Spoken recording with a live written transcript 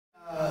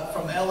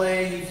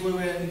LA. He flew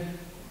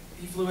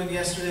in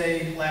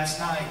yesterday, last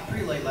night,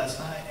 pretty late last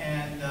night,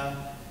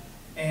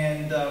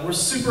 and we're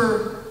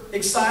super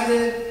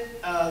excited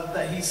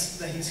that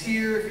he's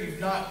here. If you've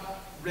not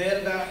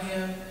read about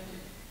him,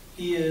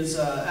 he is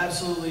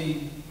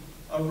absolutely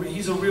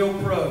he's a real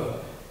pro,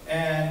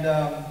 and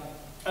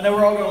I know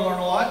we're all going to learn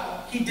a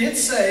lot. He did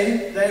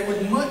say that it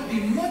would be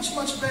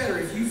much better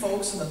if you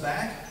folks in the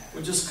back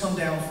would just come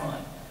down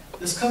front.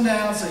 Just come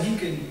down so he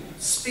can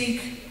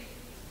speak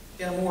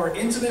in a more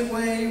intimate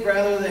way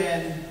rather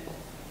than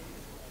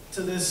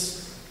to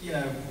this,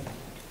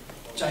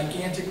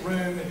 gigantic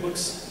room. It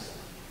looks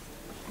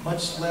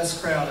much less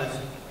crowded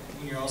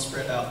when you're all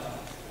spread out.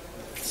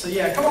 So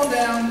yeah, come on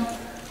down,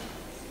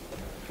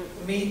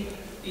 meet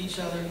each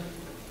other.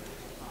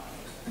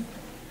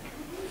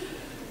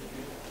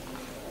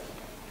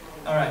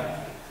 All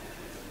right.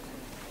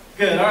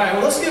 Good. All right.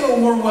 Well, let's give a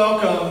warm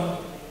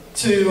welcome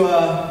to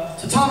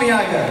Tommy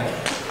Igoe.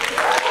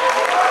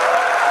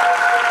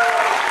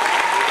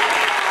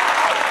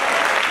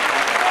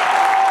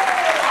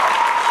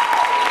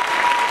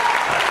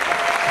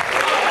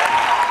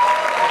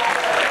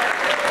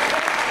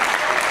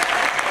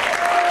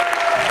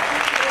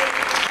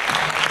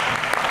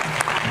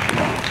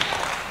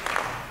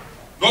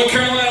 North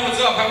Carolina,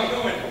 what's up? How we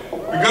doing?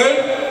 We good?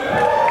 You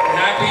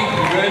happy?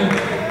 You good?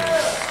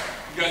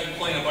 You guys been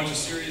playing a bunch of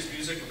serious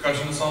music,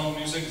 percussion ensemble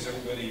music. Is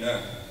everybody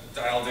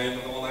dialed in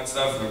with all that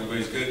stuff?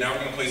 Everybody's good. Now we're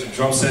gonna play some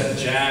drum set and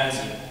jazz.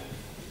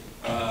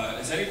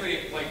 And, is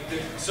anybody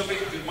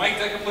did Mike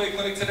Decker play a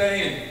clinic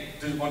today and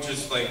did a bunch of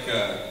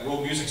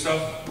world music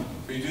stuff?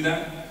 Will you do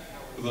that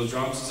with those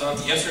drums and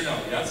stuff? Yes or no?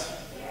 Yes.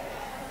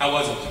 How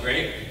was it?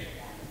 Great.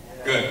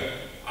 Good.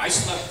 I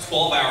slept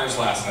 12 hours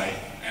last night.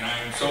 And I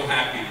am so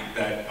happy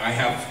that I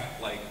have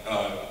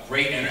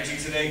great energy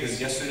today,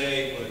 because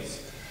yesterday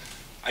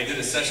I did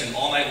a session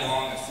all night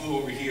long. I flew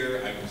over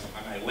here,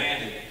 I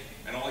landed,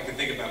 and all I could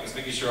think about was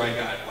making sure I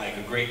got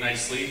a great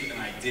night's sleep,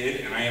 and I did,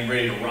 and I am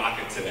ready to rock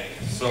it today.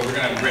 So we're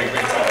gonna have a great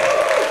time.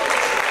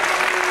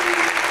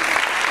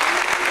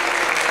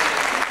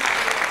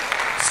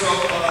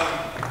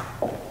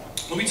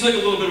 So let me tell you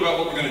a little bit about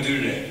what we're gonna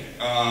do today.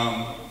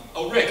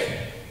 Oh, Rick,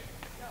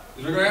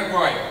 is Rick around?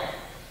 Where are you?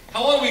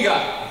 How long we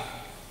got?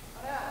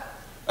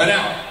 An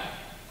hour.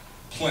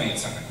 Plenty of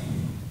time.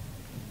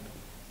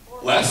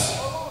 Less?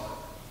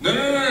 No.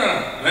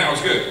 An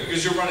hour's good,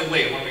 because you're running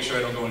late. I want to make sure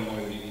I don't go any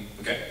longer than you need.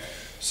 Okay.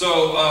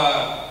 So,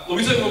 let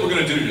me tell you what we're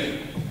going to do today.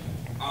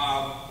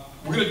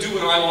 We're going to do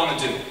what I want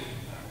to do.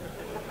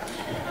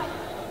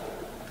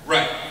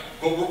 Right.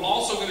 But we're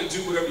also going to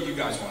do whatever you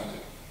guys want to do.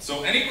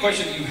 So any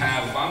question that you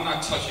have, if I'm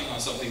not touching on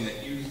something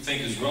that you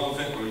think is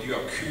relevant or you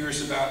are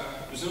curious about,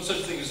 there's no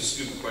such thing as a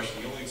stupid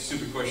question. The only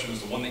stupid question is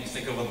the one that you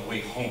think of on the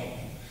way home.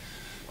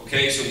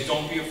 Okay, so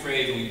don't be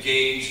afraid to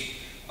engage.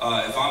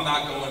 If I'm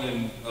not going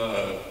in,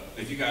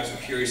 if you guys are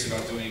curious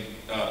about doing,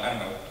 I don't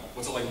know,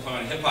 what's it like to put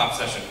on a hip-hop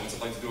session? What's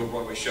it like to do a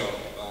Broadway show?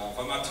 If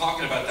I'm not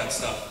talking about that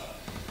stuff,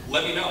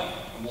 let me know,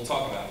 and we'll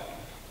talk about it.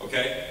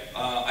 Okay?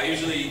 I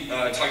usually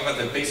talk about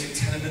the basic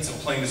tenets of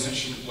playing this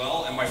instrument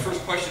well, and my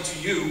first question to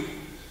you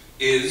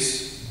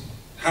is,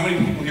 how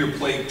many people here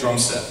play drum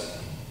set?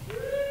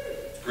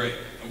 Great,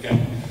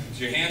 okay.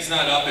 So your hand's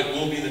not up, it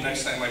will be the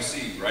next time I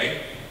see you, right?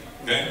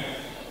 Okay?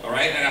 All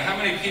right, and how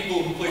many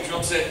people who play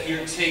drum set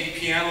here take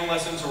piano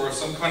lessons or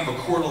some kind of a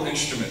chordal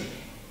instrument?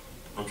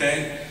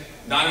 Okay?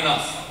 Not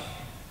enough.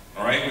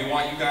 All right, we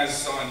want you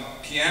guys on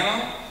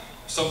piano,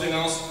 something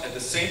else. At the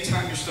same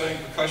time you're studying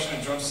percussion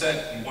and drum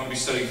set, you want to be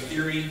studying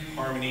theory,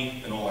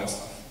 harmony, and all that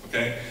stuff.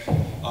 Okay?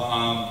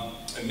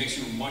 It makes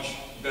you a much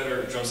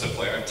better drum set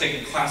player. I've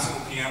taken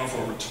classical piano for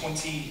over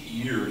 20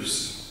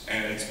 years,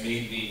 and it's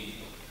made me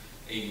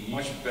a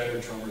much better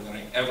drummer than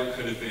I ever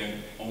could have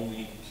been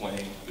only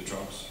playing the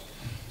drums.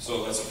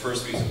 So that's the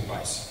first piece of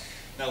advice.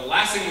 Now the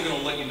last thing we're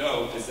going to let you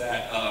know is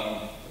that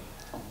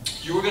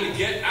you are going to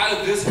get out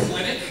of this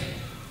clinic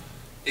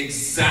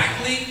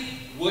exactly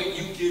what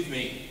you give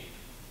me.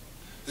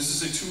 This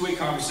is a two-way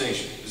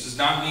conversation. This is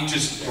not me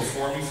just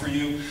performing for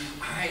you.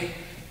 I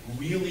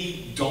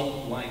really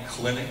don't like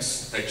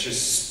clinics that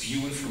just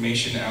spew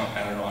information out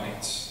at an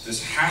audience.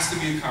 This has to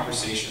be a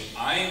conversation.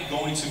 I am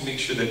going to make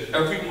sure that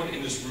everyone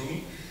in this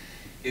room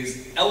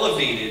is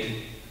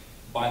elevated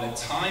by the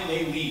time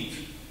they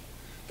leave.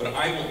 But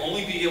I will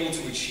only be able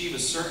to achieve a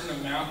certain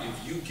amount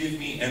if you give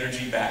me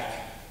energy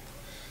back.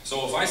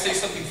 So if I say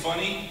something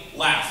funny,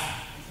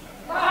 laugh.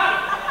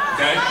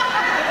 Okay?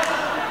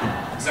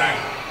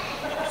 Exactly.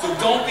 So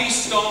don't be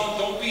stoned,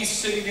 don't be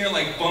sitting there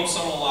like bumps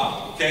on a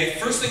log, okay?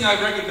 First thing I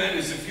recommend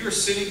is if you're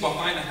sitting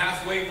behind the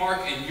halfway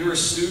mark and you're a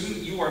student,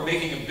 you are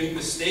making a big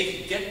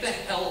mistake, get the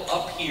hell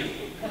up here,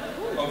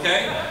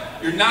 okay?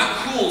 You're not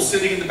cool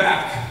sitting in the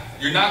back.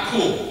 You're not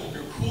cool.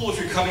 You're cool if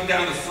you're coming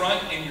down the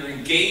front and you're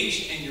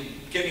engaged and you're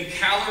getting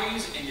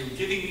calories and you're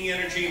giving me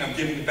energy and I'm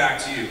giving it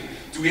back to you.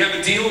 Do we have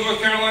a deal in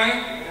North Carolina?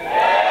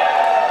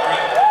 All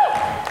right.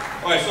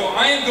 All right, so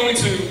I am going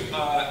to,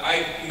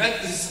 I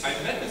met this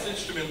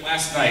instrument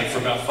last night for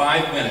about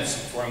 5 minutes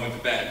before I went to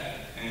bed.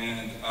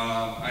 and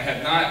I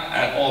have not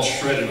at all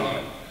shredded on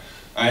it.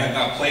 I have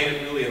not played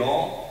it really at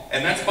all,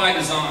 and that's by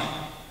design,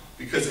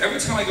 because every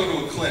time I go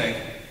to a clinic,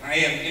 I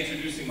am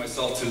introducing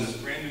myself to this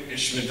brand new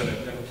instrument that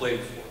I've never played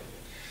before.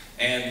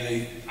 And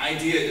the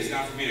idea is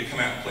not for me to come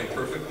out and play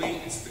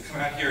perfectly, it's to come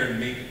out here and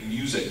make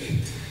music.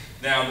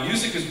 Now,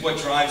 music is what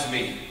drives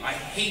me. I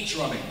hate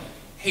drumming,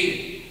 hate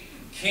it.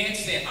 Can't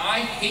stand, I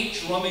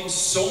hate drumming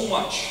so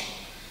much,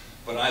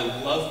 but I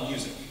love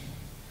music.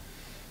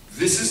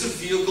 This is a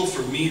vehicle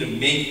for me to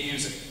make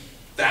music.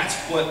 That's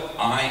what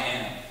I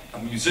am,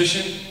 a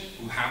musician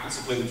who happens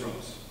to play the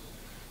drums.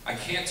 I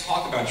can't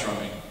talk about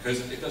drumming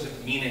because it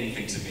doesn't mean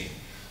anything to me,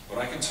 but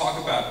I can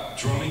talk about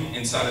drumming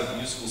inside of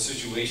musical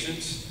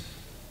situations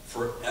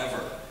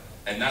forever.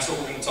 And that's what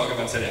we're going to talk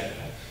about today.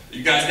 Are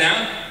you guys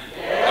down?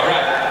 Yeah. All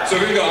right, so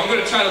here we go. I'm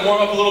going to try to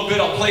warm up a little bit.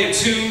 I'll play a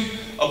tune,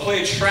 I'll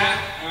play a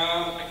track.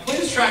 I can play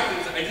this track.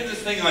 I did this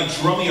thing on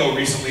Drumeo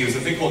recently. It was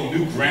a thing called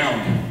New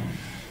Ground.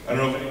 I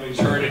don't know if anybody's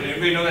heard it.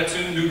 Anybody know that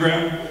tune, New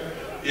Ground?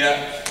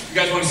 Yeah. You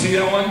guys want to see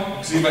that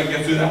one? See if I can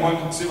get through that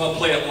one? See if I'll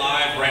play it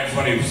live right in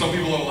front of you. Some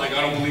people are like,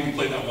 I don't believe you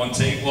played that one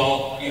take.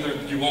 Well, either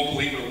you won't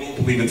believe it or will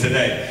believe it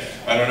today.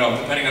 I don't know,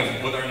 depending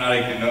on whether or not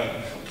I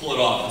can pull it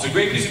off. It's a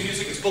great piece of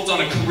music. It's built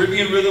on a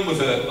Caribbean rhythm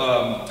with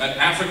an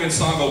African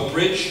songo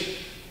bridge.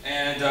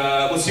 And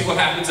let's see what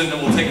happens, and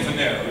then we'll take it from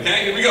there.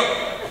 Okay? Here we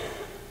go.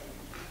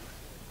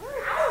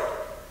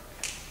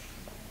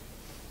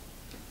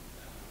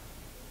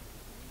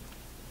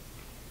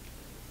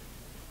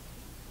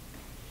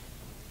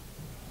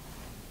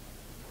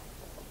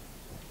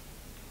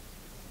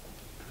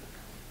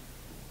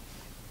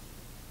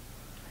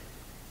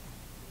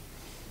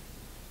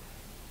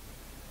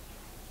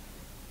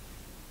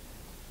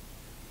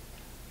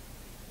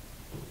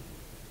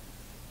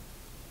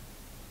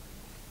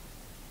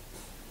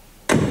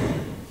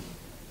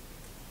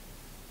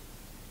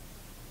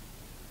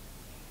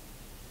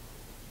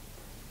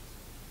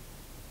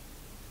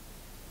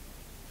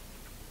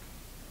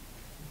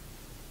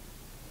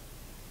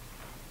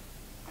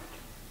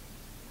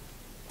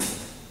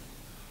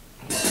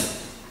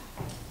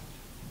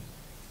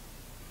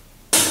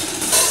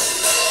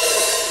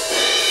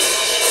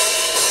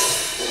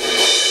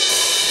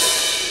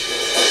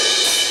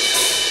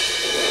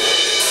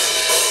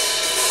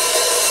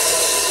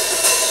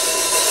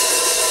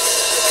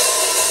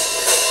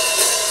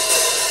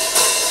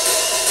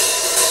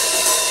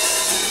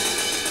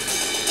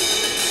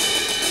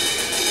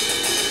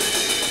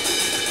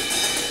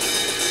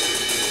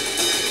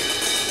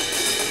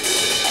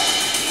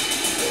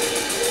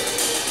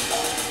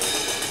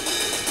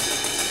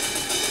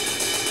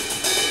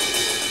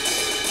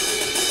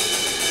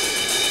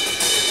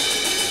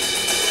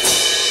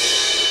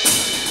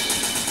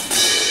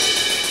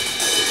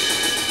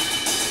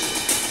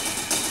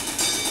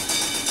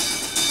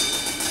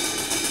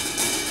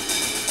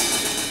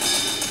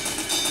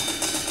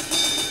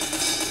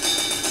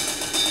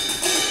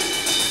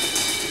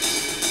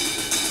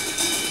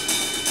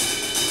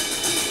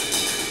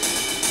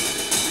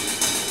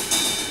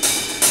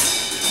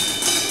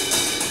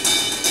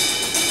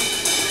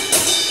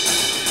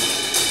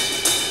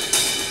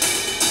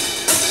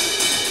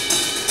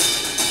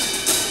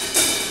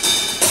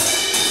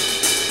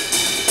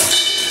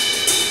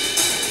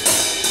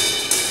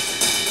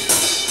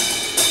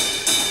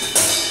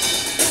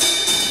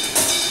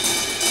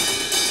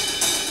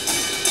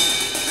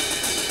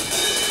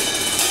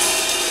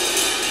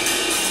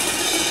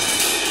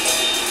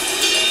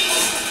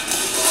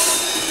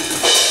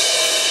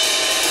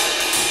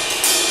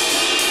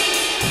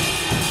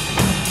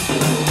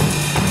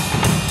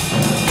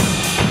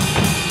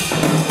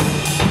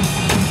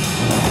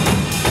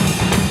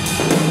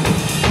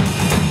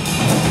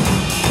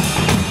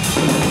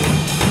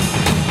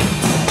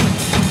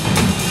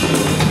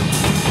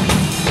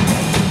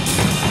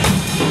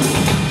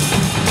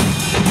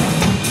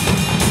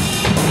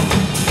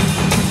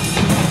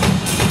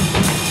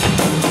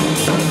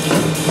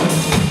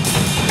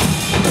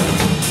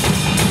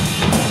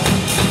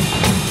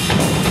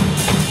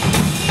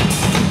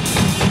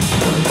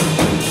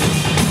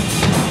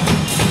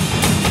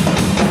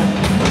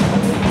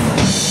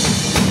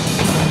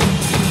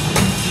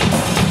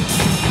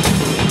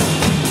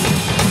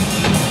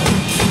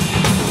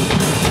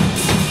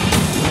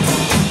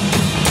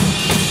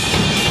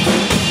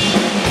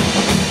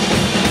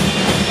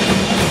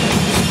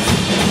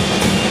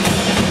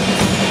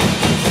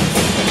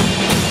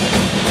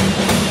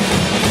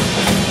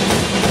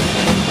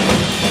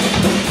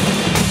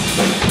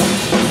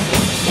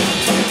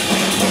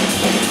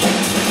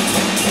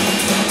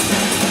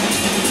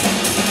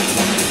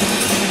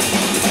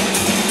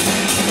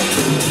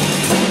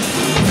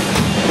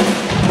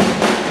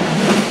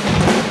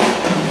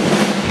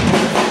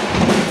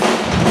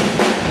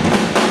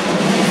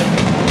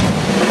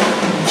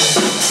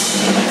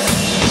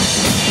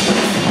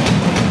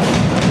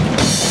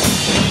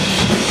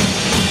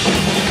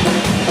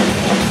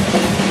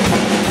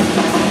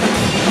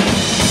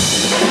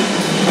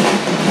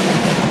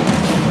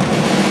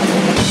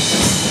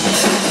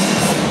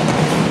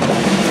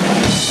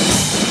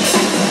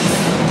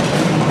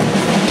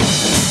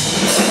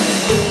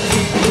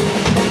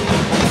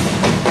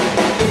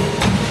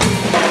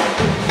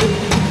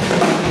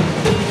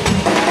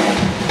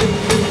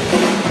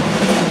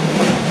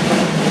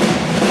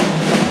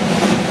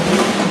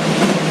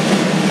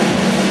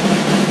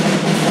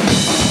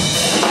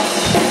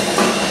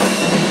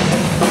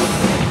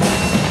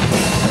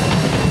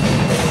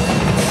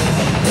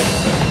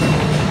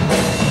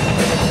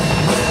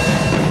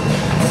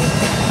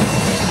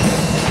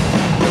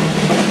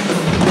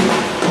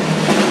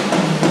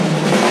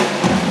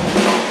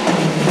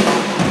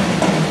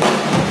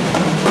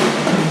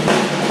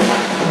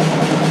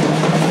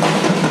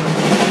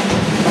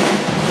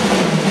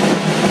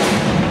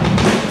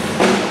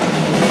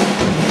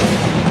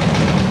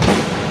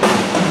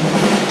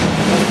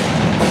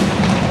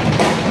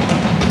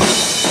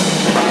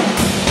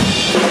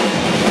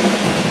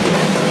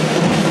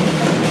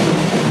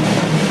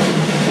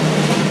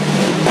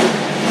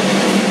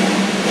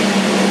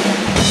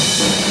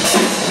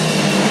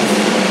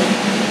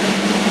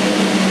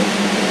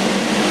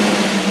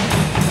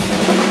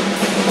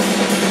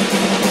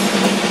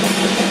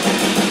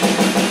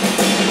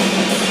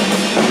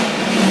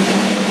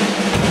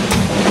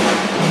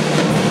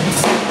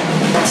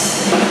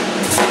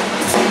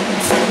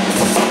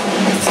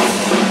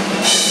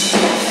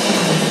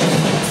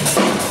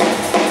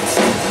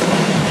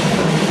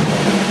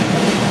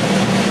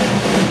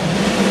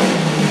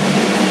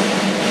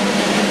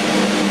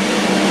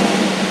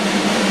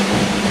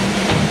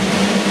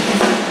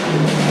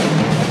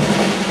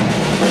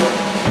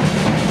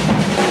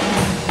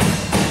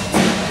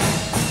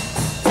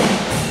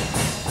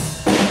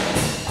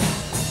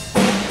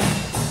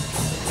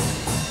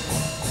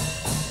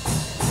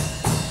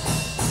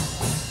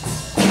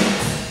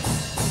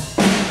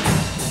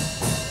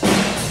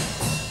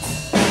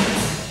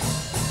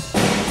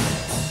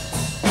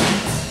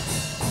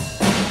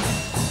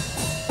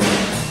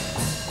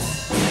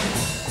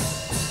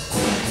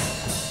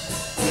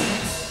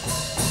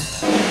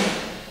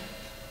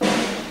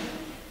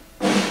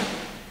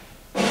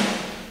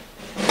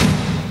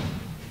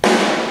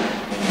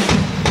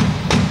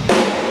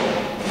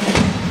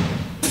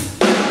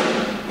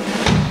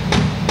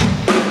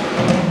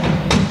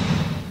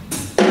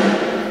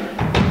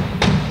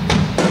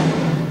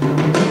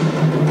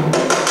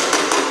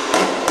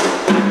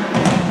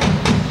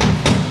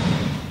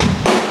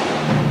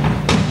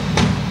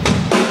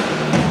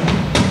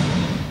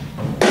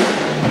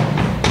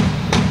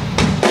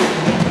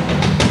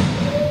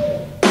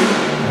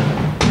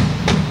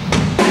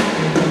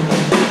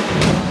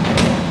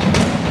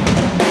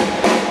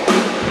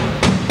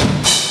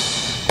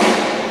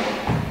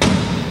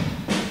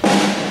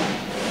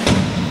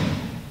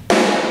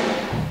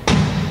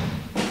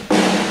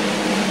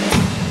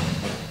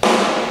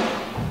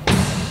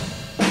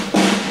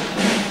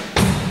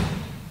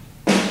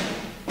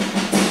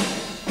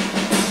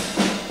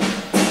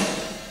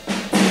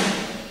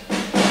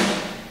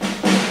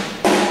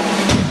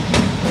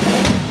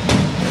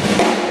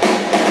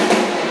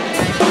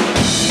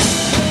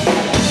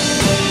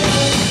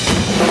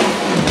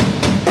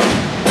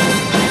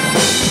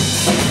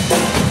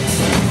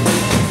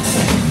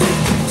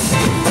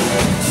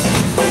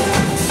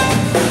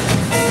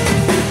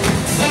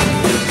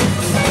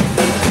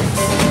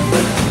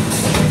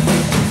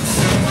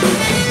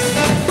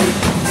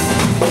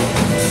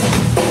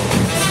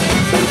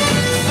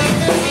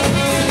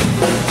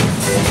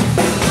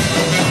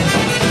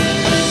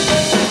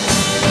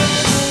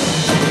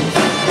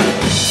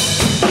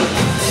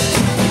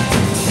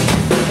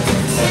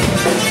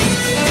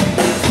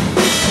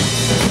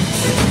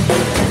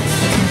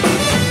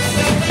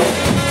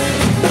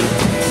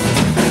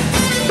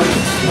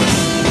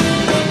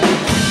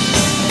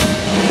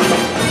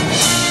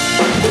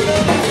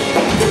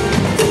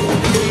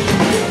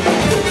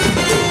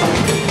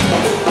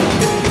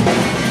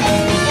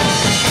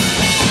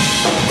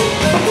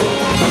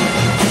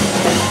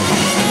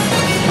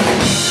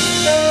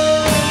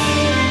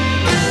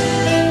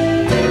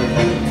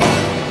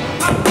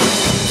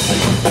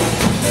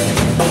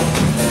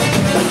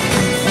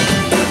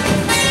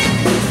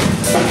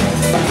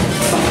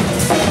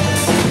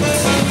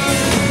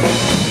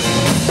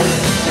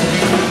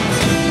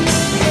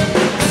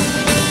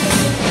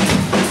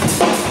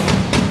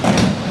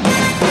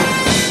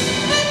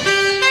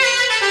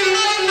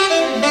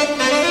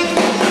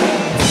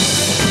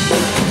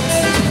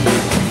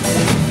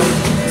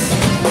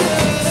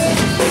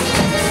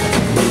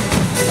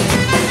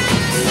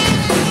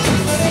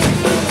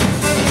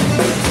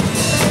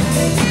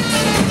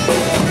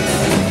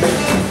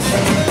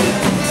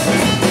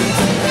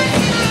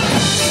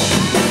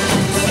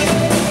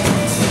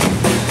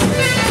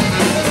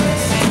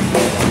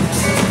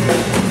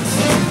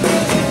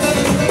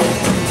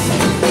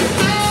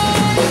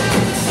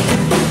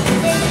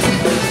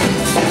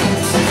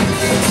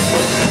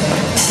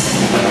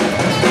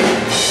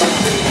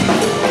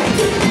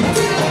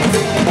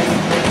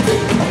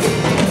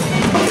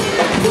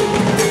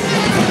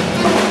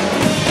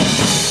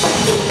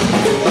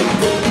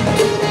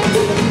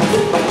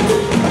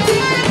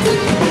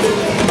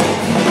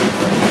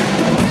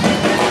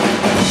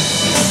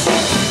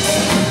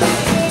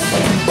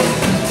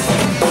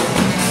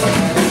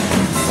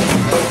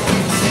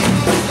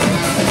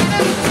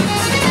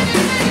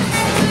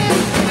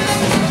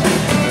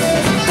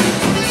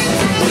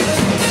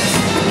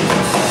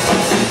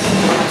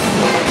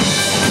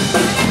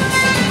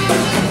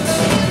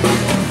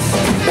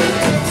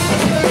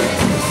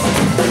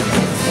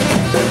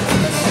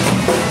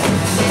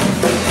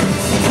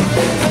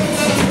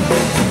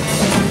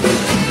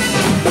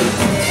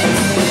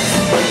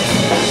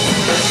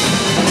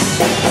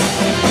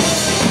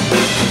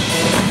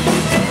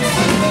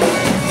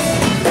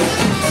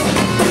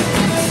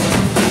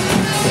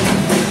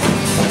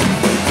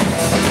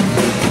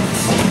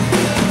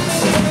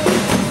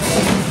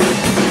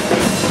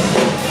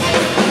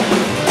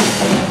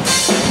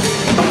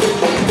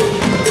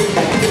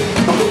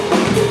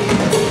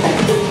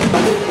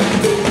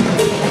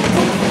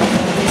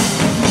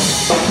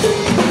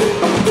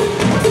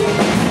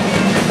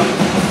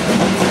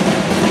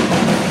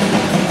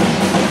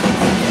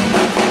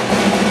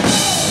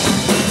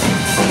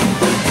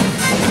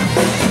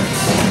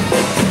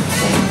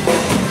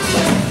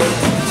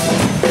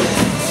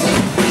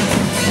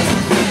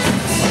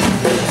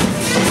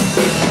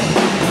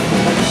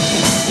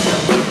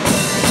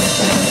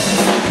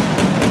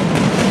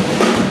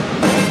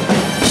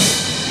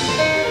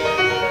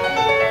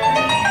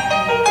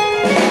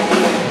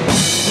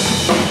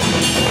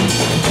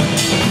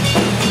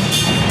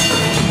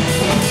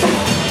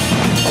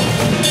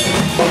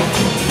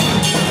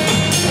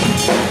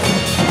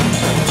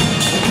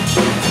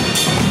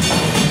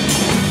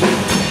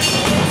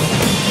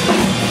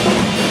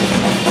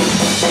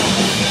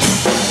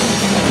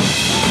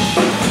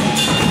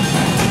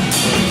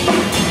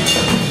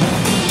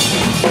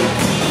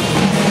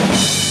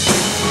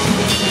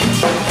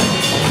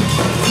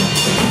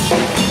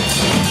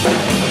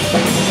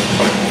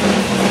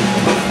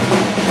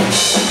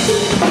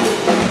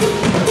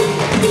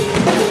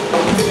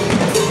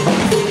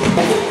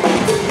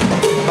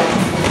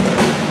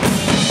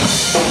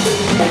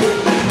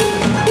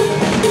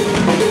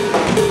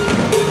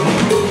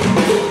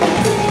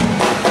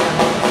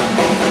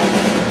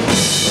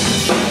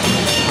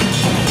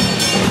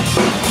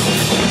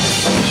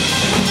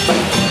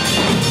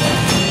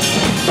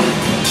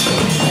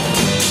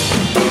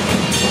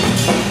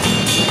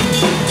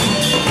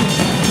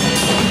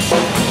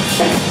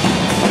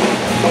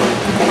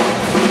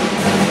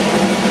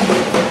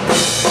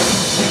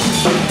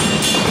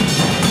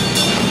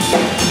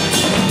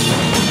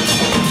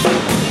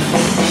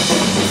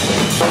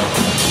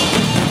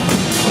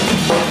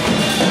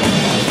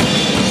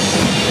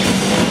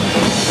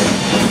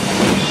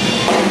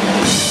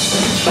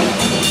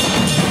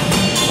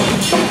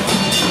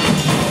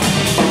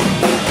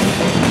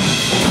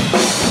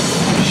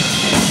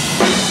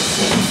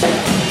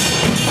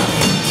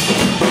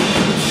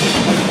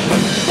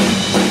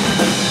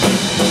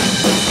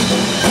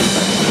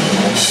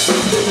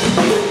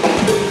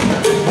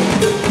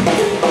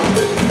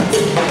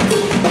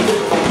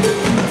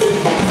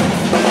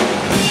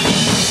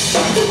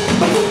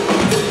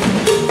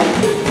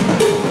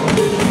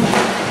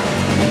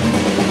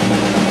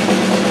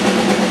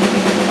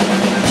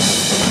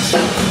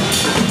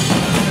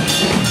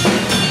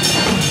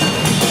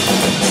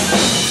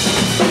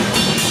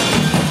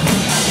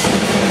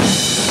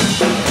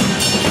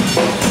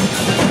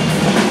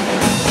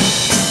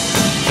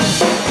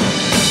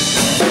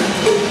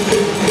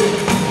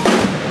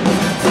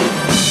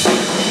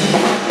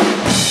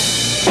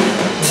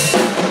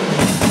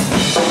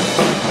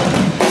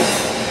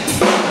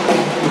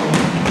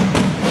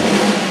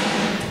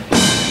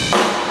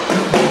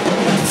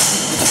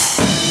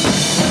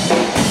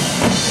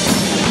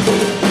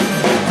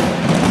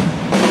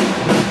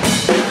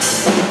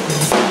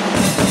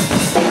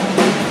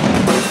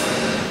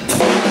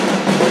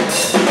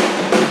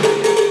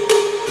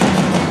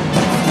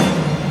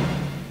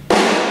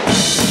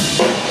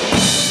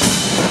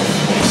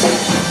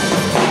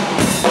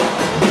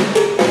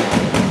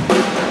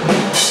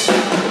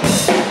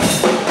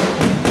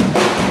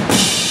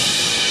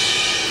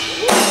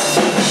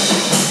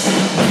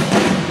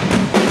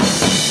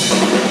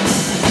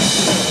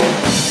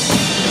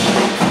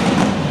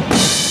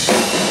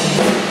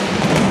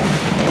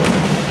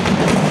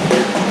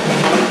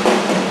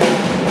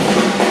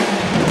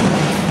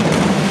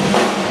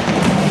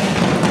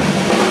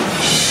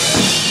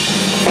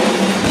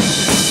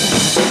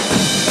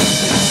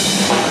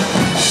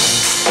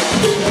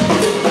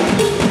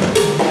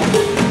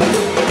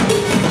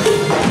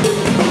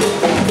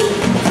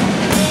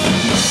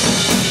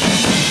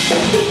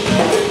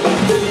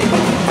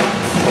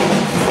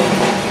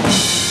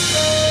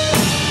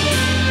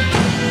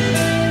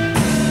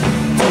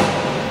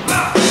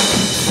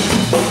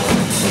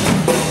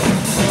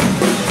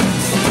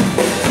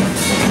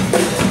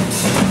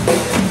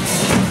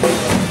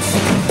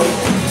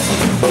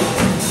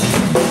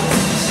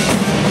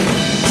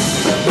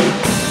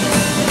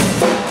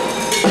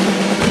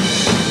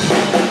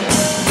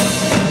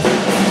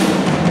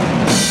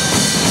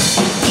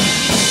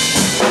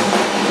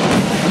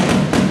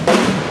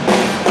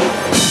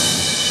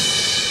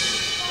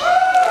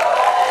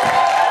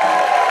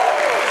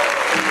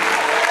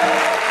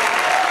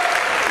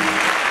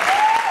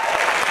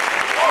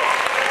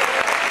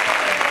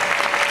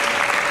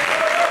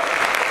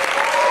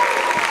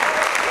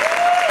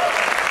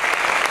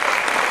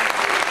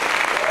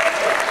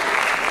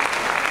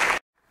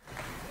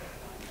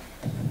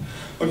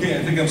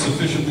 think I'm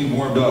sufficiently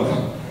warmed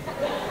up.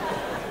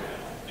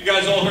 You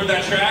guys all heard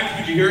that track?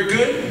 Did you hear it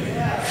good?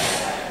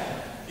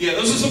 Yeah,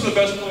 those are some of the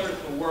best players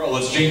in the world.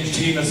 It's James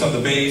Chimas on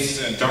the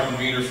bass, and Darwin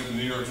Reeder from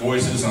the New York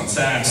Voices on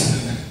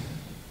sax, and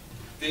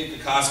Dave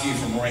Kokoski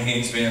from Roy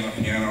Haynes Band on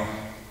piano.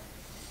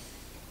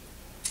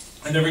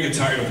 I never get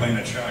tired of playing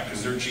that track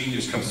because their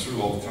genius comes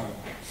through all the time.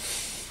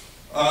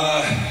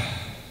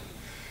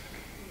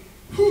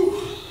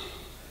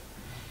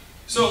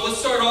 So let's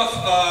start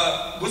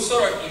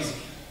off easy,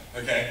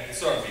 okay? Let's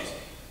start off easy.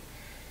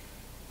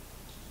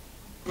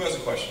 Who has a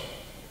question?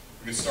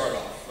 We can start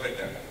off right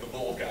there, the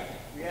bold guy.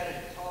 We had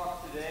a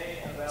talk today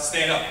about...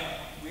 Stand up.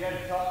 We had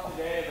a talk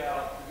today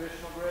about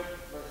traditional grip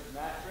versus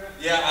match grip.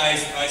 Yeah,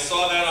 I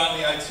saw that on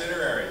the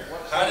itinerary.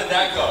 How did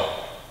that go?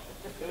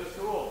 It was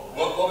cool.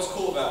 What was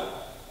cool about it?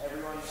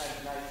 Everyone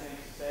had nice things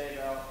to say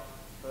about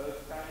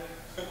both, kind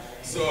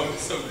of.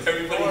 So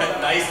everybody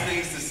had nice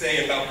things to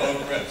say about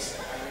both grips.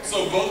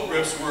 So both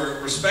grips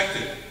were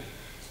respected.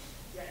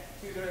 Yeah,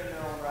 two good in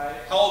their own right.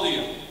 How old are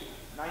you?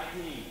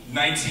 19.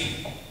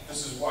 19.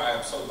 This is why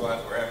I'm so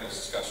glad we're having this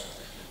discussion.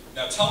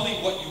 Now tell me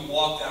what you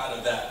walked out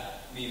of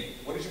that meeting.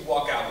 What did you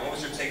walk out? What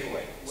was your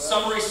takeaway? Well,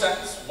 summary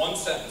sentence, one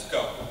sentence,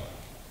 go.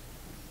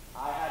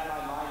 I had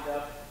my mind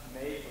up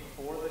made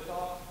before the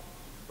talk,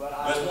 but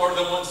There's more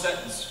than one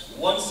sentence.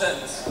 One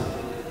sentence.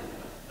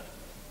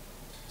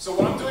 So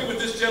what I'm doing with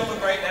this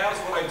gentleman right now is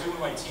what I do in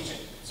my teaching.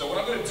 So what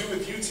I'm going to do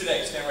with you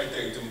today, stand right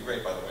there, you're doing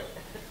great by the way.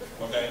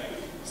 Okay?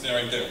 Stand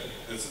right there.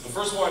 This is the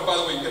first one, by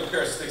the way, you get a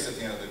pair of sticks at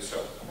the end of the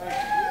show.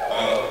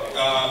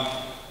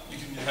 You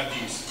can have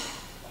these,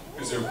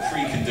 because they're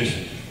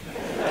pre-conditioned.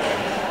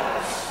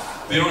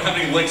 They don't have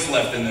any licks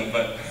left in them,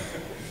 but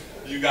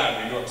you got it,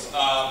 they're yours. You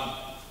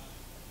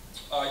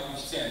can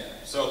stand there.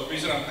 So the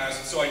reason I'm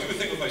asking, so I do a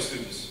thing with my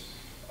students,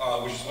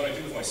 which is what I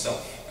do with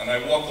myself. And I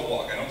walk the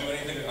walk. I don't do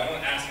anything, I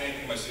don't ask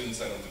anything of my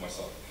students I don't do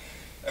myself.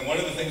 And one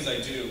of the things I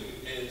do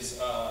is,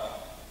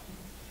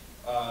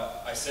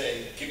 I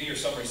say, give me your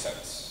summary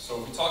sentence.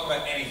 So if we talk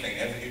about anything,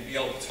 and you'd be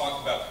able to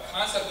talk about the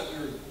concept that we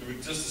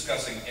were just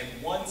discussing in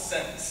one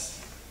sentence.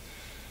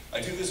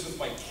 I do this with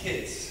my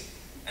kids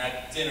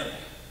at dinner.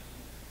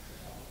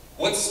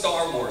 What's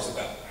Star Wars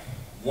about?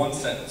 One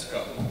sentence,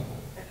 go.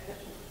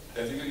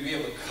 That you're going to be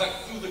able to cut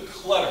through the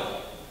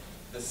clutter,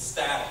 the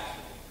static.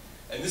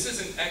 And this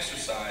is an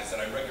exercise that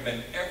I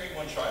recommend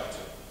everyone try to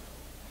do.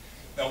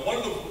 Now,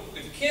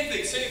 if you can't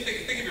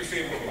think of your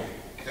favorite movie,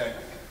 okay?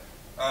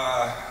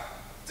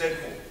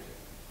 Deadpool,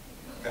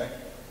 okay?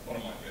 One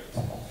of my favorites.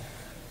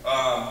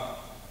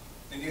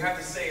 And you have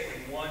to say it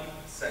in one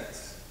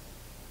sentence,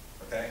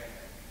 okay?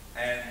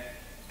 And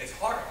it's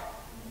hard,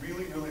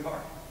 really, really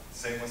hard to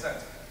say in one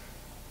sentence.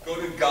 Go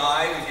to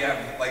Guide, if you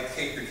have like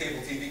your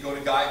cable TV, go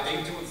to Guide,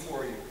 they do it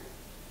for you.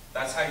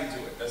 That's how you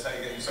do it, that's how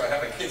you get it. So I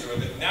have my kids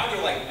with it. Now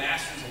they're like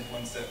masters of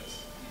one sentence.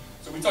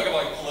 So we talk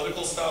about like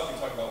political stuff, we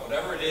talk about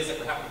whatever it is that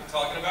we're happen to be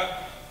talking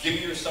about. Give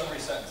me your summary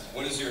sentence.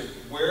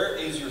 Where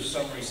is your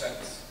summary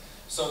sentence?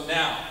 So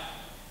now,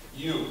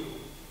 you,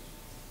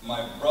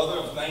 my brother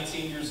of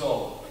 19 years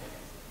old,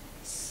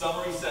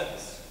 summary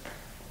sentence.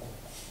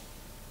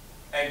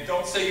 And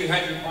don't say you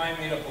had your mind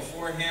made up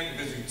beforehand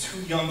because you're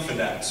too young for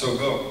that, so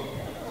go.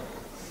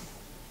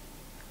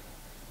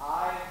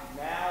 I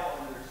now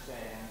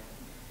understand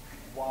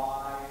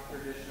why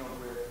traditional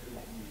grip is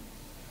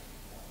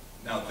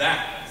used. Now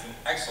that is an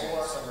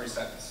excellent summary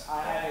sentence.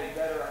 I have a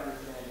better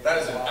understanding. That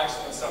is an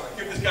excellent summary.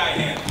 Give this guy a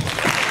hand.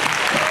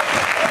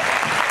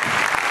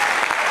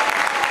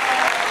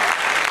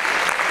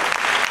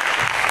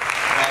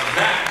 Now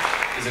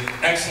that is an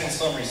excellent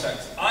summary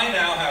sentence. I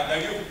now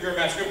have, you're a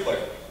match grip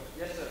player.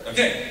 Yes, sir.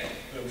 Okay,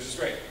 which is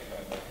great.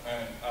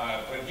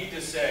 But he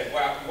just said,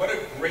 wow, what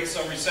a great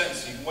summary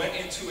sentence. He went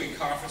into a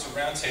conference, a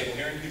round table,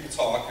 hearing people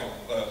talk,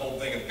 a whole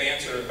thing of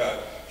banter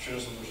about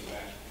traditional versus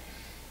match.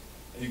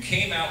 And you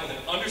came out with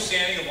an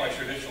understanding of why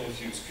traditional is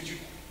used.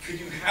 Could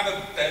you have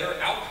a better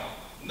outcome?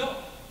 No,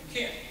 you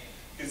can't.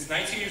 Because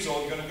 19 years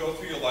old, you're going to go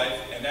through your life,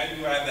 and now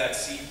you have that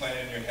seed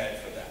planted in your head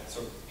for that.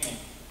 So,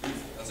 beautiful.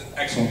 That's an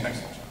excellent,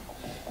 excellent job.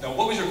 Now,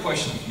 what was your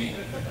question to me?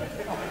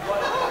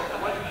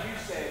 What did you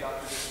say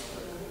about traditional?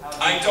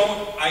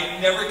 I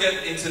never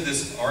get into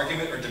this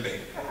argument or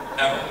debate,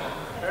 ever,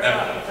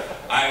 ever.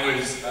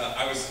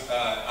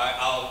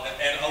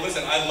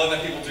 Listen, I love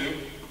that people do.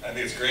 I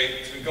think it's great.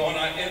 It's been going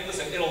on, and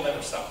listen, it'll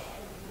never stop.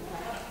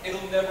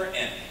 It'll never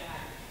end.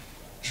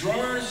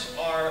 Drummers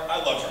I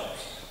love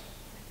drummers,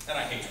 and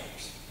I hate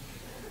drummers.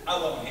 I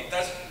love them.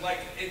 That's like,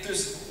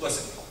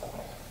 listen,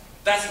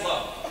 that's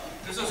love.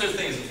 There's no such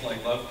thing as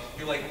like love.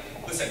 You're like,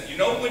 listen, you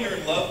know when you're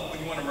in love when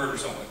you want to murder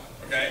someone.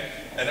 Okay?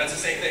 And that's the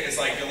same thing. It's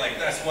like, you're like,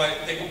 that's why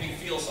they make me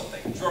feel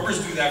something. Drummers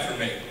do that for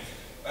me.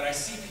 But I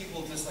see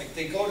people just like,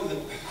 they go to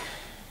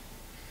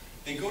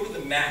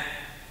the mat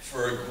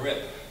for a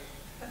grip.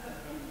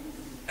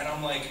 And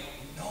I'm like,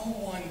 no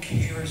one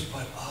cares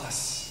but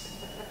us.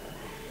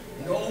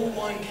 No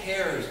one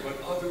cares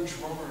but other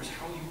drummers,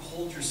 how you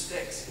hold your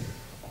sticks.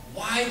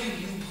 Why do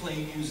you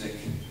play music?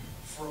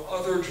 For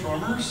other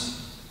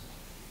drummers?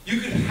 You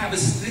could have a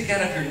stick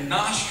out of your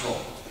nostril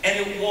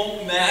And it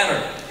won't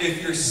matter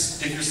if you're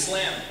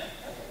slamming,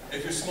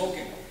 if you're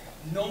smoking.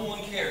 No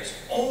one cares.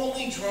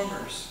 Only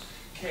drummers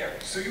care.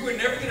 So you are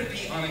never going to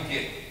be on a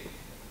gig.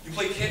 You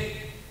play kit?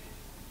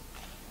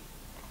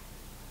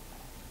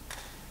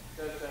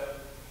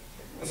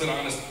 That's an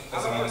honest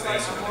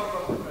answer.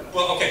 Really.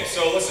 Well, okay,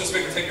 so let's just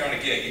pretend you're on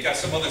a gig. You got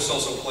some other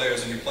so-so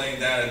players, and you're playing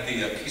down at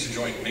the pizza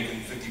joint,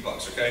 making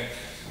 $50, okay?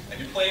 And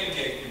you're playing a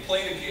gig, you're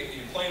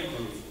playing a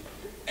groove,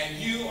 and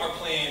you are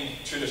playing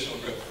traditional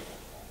groove,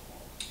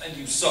 and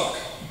you suck,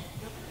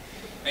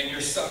 and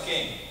you're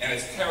sucking, and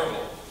it's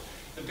terrible.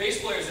 The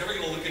bass player is never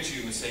going to look at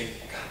you and say,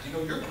 God, you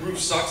know, your groove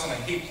sucks, and I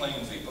hate playing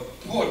with you, but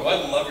boy, do I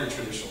love your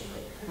traditional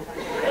groove.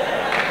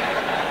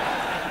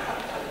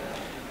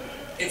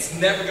 It's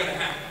never going to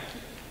happen.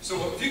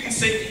 So if you can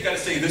say what you got to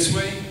say this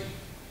way,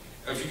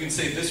 or if you can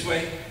say it this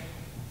way,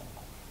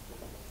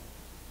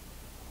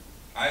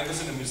 I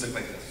listen to music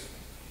like this.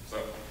 So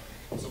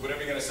whatever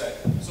you're going to say.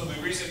 So the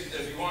reason,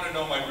 if you want to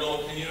know my real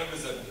opinion of it,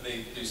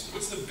 is that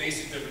what's the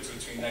basic difference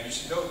between, now you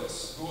should know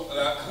this. Who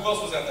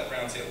else was at that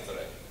round table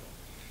today?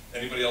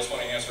 Anybody else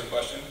want to answer a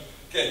question?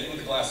 Okay, you with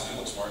the glasses, you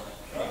look smart.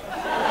 All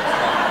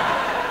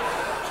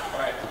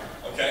right,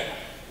 okay.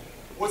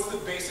 What's the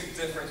basic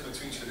difference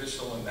between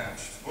traditional and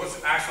matched?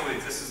 What's actually,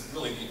 this is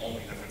really the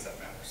only difference that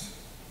matters.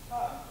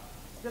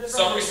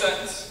 Summary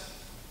sentence.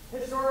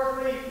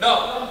 Historically?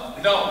 No.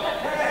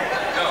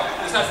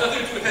 This has nothing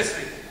to do with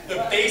history.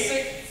 The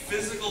basic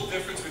physical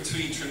difference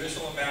between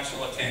traditional and matched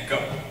and left hand. Go.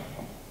 Do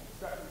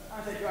I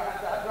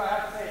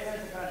have to say a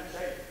sentence and kind of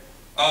say it?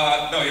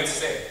 No, you have to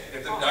say it.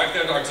 You have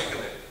to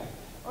articulate it.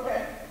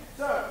 Okay,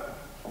 so.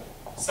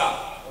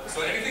 Stop.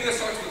 So anything that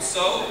starts with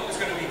so is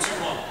going to be too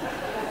long.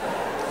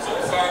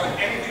 So start with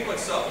anything but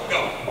so.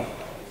 Go.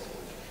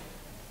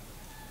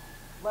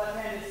 Left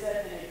hand is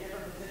set in a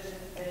different position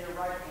than your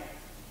right hand.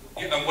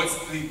 Yeah, and what's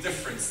the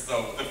difference,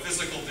 though? The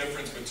physical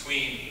difference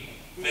between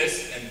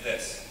this and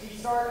this? The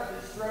start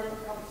of the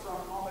stroke comes from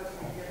almost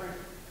different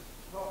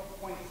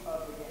points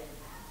of the game.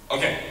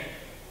 Okay.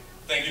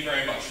 Thank you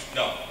very much.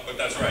 No, but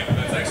that's right.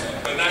 That's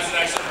excellent. But that's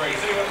actually great.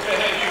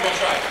 Hey, you go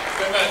try.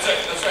 That's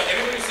it. That's right.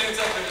 Anybody who stands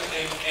up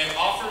and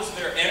offers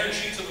their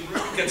energy to the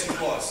room gets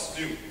applause.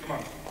 Do. Come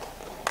on.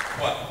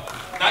 What?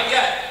 Not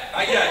yet.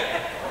 Not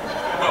yet.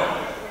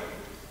 No.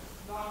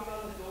 Knocking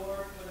on the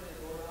door, putting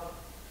the door up.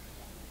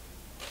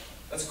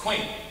 That's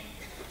quaint.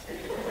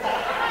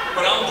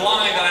 But I'm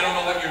blind and I don't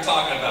know what you're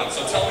talking about.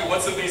 So tell me,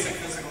 what's the basic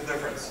physical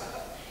difference?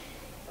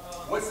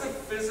 What's the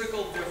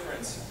physical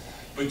difference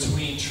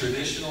between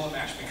traditional and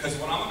matched? Because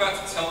what I'm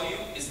about to tell you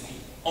is the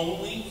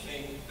only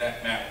thing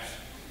that matters.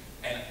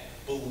 And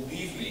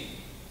believe me,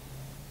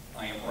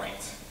 I am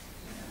right.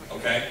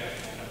 Okay?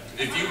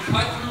 If you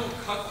cut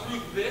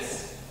through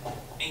this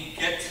and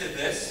get to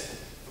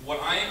this, what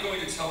I am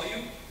going to tell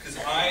you, because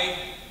I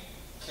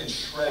can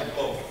shred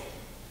both,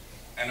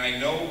 and I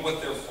know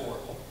what they're for.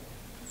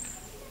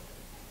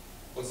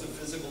 What's the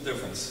physical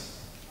difference?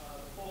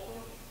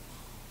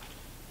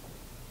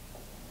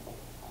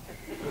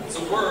 It's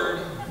a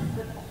word.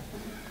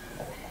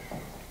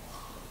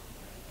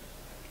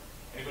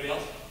 Anybody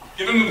else?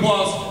 Give him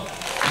applause.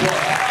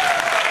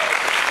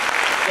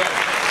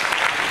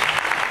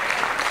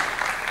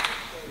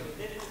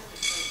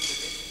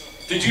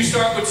 Did you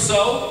start with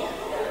so?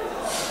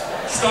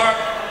 Start.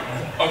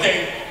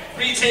 Okay.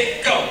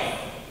 Retake. Go.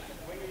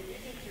 When you're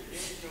using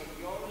traditional,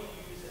 you only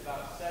use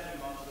about 7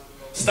 months of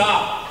the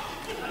Stop.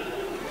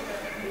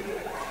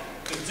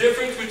 The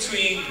difference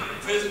between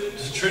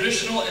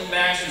traditional and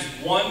matched is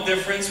one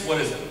difference. What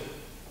is it?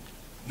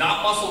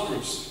 Not muscle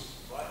groups.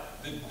 What?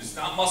 It's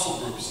not muscle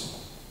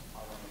groups.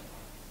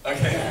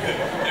 Okay.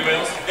 Anybody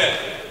else? Good.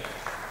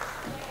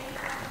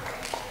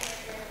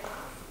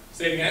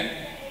 Say it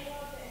again.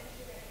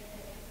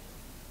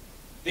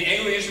 The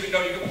angle of the instrument,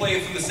 no, you can play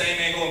it from the same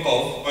angle in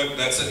both, but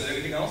that's it.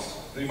 Anything else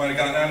that you might have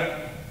gotten at it?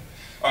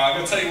 All right, I'm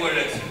going to tell you what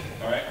it is.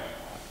 All right?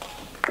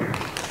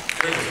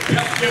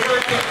 Give her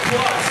a good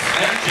applause.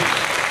 Energy.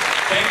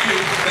 Thank you.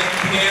 Thank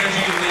you for the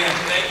energy, Leanne.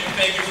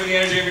 Thank you for the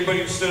energy, everybody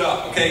who stood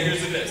up. Okay,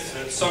 here's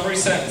this. Summary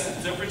sentence.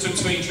 The difference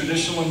between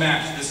traditional and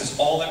matched. This is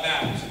all that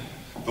matters.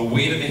 The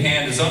weight of the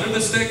hand is under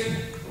the stick.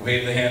 The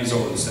weight of the hand is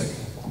over the stick.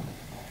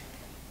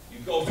 You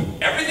go through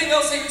everything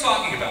else that you're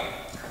talking about.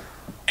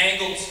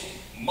 Angles,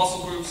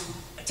 muscle groups,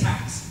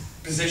 attacks,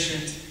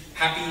 positions,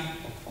 happy,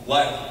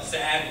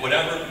 sad,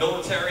 whatever,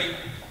 military,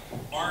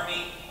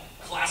 army,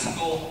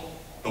 classical.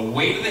 The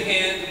weight of the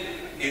hand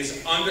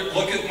is under,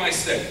 look at my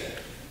stick.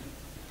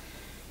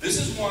 This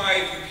is why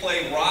if you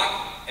play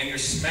rock and you're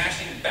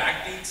smashing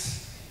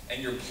backbeats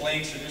and you're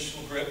playing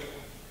traditional grip,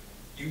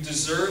 you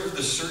deserve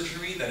the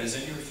surgery that is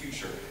in your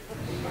future.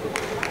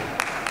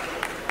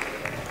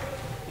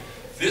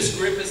 This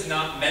grip is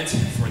not meant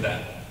for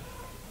that.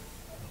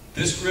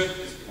 This grip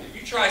is, if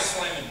you try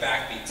slamming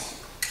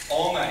backbeats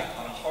all night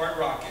on a hard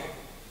rock gig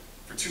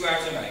for 2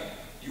 hours a night,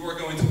 you are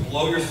going to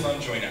blow your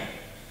thumb joint out.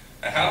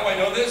 And how do I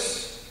know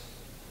this?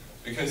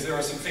 Because there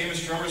are some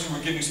famous drummers who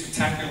are giving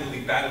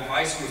spectacularly bad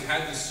advice who have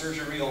had this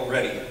surgery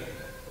already.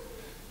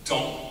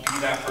 Don't be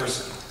that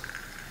person.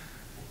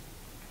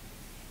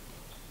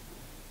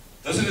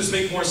 Doesn't this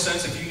make more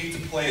sense if you need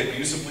to play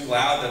abusively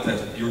loud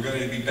that you're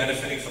going to be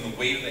benefiting from the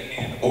weight of the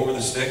hand over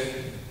the stick?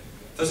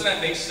 Doesn't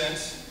that make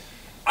sense?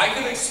 I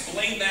could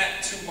explain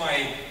that to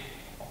my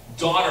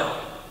daughter,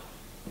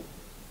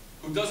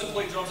 who doesn't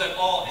play drums at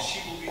all, and she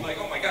will be like,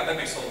 oh my God, that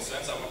makes total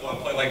sense. I would want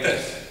to play like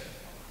this.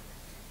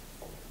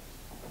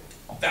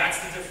 That's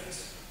the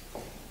difference.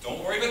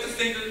 Don't worry about the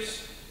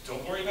fingers.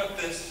 Don't worry about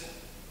this.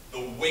 The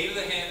weight of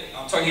the hand.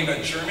 I'm talking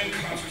about German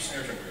concert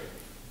snare drum grip,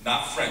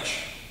 not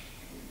French.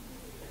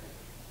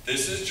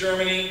 This is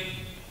Germany.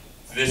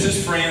 This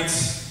is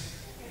France.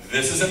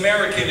 This is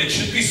American. It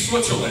should be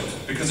Switzerland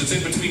because it's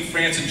in between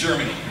France and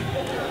Germany.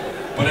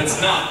 But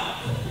it's not.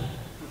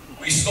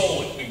 We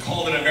stole it. We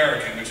called it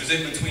American, which is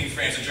in between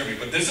France and Germany.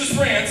 But this is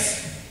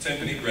France,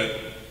 timpani grip.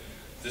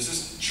 This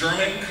is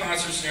German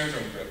concert snare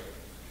drum grip.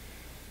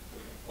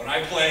 When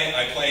I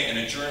play in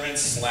a German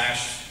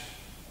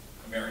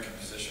 / American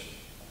position.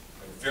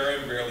 I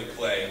very rarely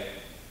play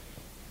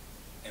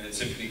in a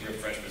timpani grip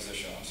French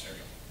position on snare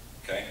drum.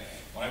 Okay?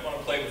 When I want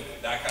to play with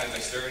that kind of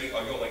dexterity,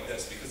 I'll go like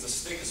this because the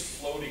stick is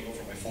floating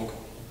over my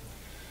fulcrum.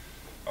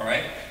 All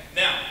right?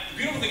 Now, the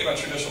beautiful thing about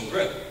traditional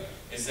grip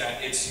is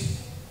that it's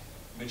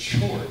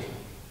matured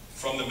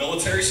from the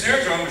military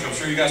snare drum, which I'm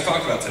sure you guys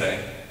talked about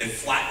today. It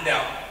flattened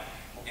out,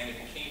 and it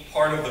became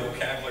part of the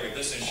vocabulary of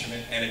this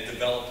instrument, and it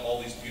developed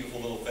all these beautiful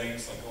little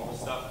things, like all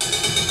this stuff. All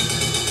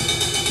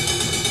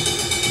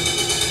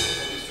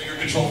these finger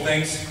control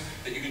things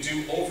that you can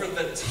do over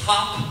the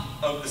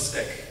top of the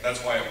stick.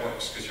 That's why it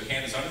works, because your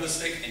hand is under the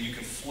stick, and you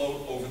can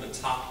float over the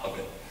top of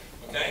it.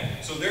 Okay?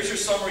 So there's your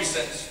summary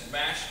sentence,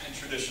 matched and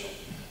traditional.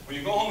 When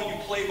you go home and you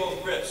play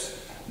both grips,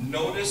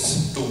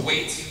 notice the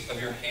weight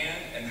of your hand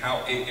and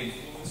how it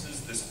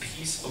influences this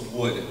piece of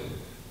wood.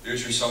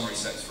 There's your summary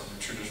sentence for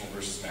traditional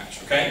versus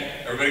match, okay?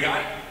 Everybody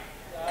got it?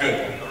 Good.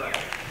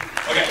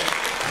 Okay.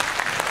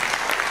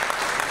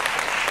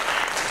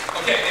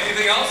 Okay,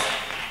 anything else?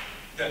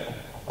 Good.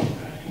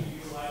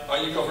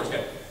 You go first,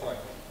 okay.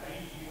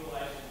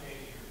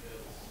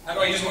 How do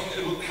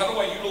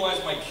I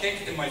utilize my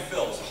kick and my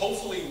fills?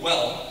 Hopefully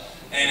well,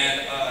 and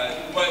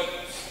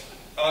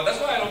that's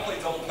why I don't play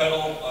double pedal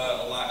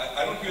a lot.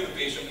 I don't hear the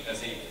bass drum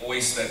as a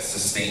voice that's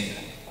sustained.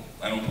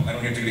 I don't hear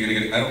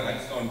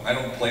I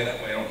don't play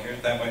that way. I don't hear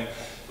it that way.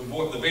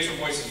 The bass drum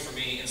voice is for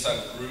me inside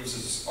of grooves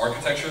is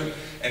architecture,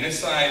 and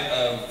inside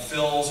of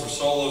fills or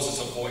solos is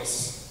a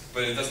voice.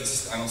 But it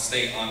doesn't. I don't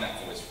stay on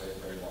that voice very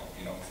very long.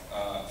 You know.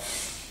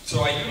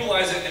 So I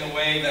utilize it in a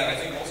way that I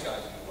think most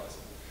guys utilize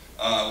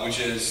it, which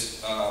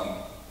is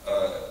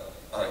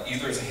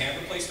either as a hand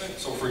replacement.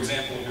 So for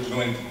example, if you're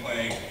going to be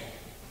playing.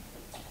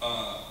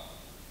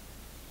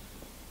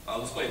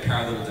 Let's play a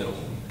parallel diddle,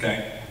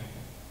 okay?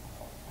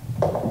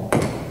 You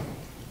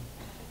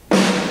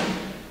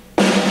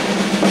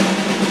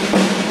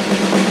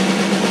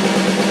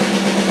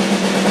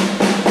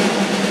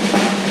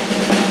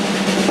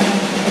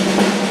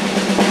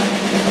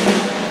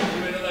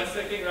know that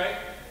sticking, right?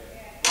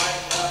 Right,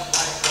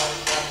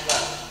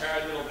 left.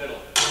 Parallel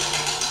diddle.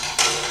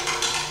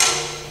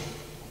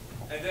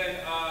 And then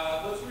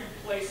let's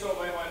replace so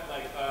I want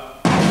like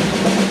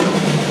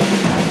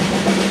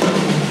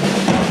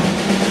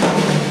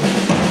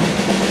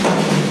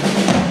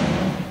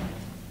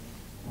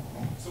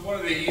one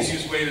of the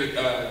easiest way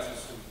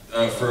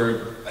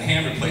for a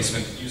hand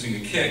replacement using the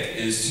kick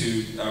is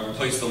to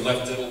replace the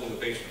left diddle with a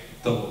bass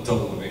drum,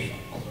 double the bass drum.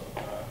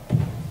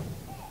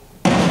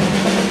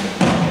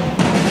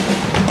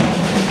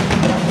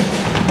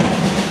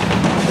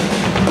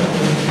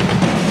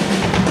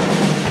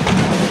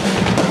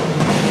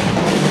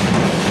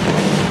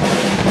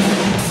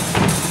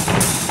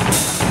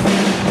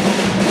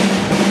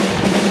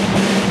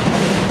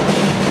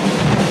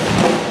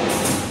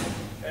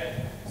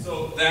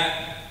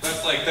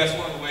 That's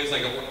one of the ways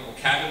I learn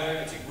vocabulary.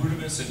 I take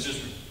rudiments and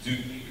just do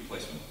beat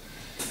replacement.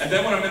 And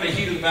then when I'm in the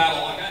heat of the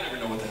battle, like, I never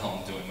know what the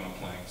hell I'm doing when I'm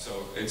playing.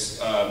 So it's,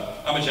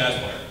 I'm a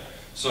jazz player.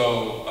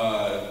 So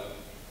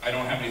I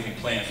don't have anything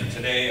planned for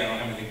today. I don't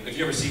have anything. If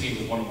you ever see me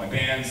with one of my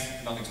bands,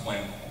 nothing's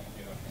planned.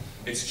 You know,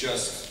 it's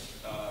just,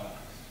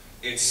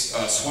 it's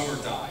swim or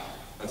die.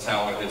 That's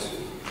how it is.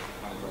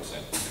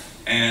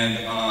 And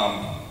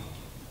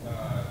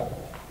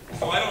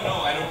so I don't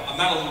know. I'm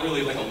not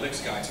really like a licks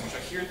guy too much. I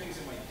hear things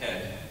in my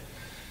head.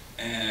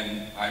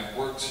 And I've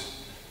worked,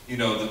 you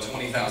know, the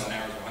 20,000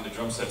 hours behind the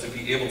drum set to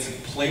be able to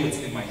play what's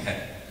in my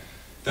head.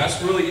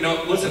 That's really, you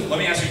know, listen, let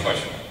me ask you a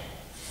question.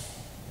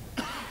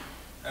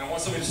 And I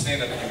want somebody to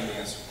stand up and give me the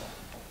answer.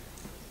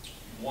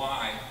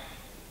 Why,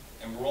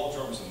 and we're all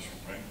drummers in this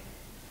room, right?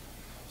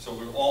 So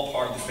we're all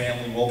part of the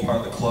family, we're all part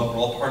of the club,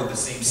 we're all part of the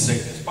same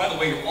sickness. By the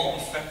way, you're all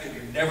infected,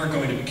 you're never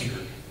going to be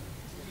cured.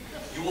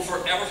 You will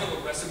forever for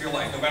the rest of your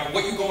life, no matter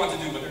what you go on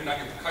to do, whether or not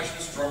you're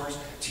percussionists, drummers,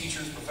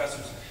 teachers,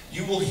 professors,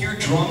 you will hear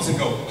drums and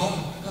go,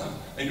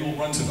 and you will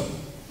run to them.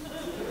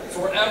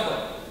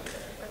 Forever.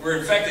 We're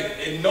infected.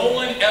 And no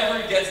one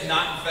ever gets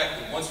not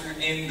infected once we're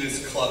in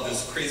this club,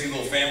 this crazy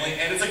little family.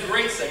 And it's a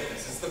great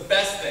sickness. It's the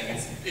best thing.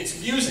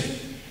 It's music.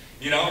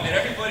 You know, and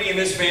everybody in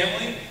this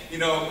family, you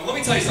know, let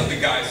me tell you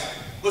something, guys.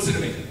 Listen to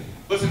me.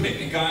 Listen to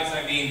me, and guys,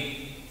 I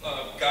mean,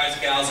 guys,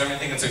 gals,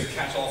 everything that's a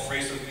catch-all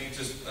phrase with me,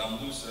 just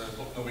loose,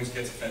 hope nobody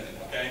gets offended,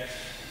 okay?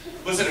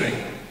 Listen to me.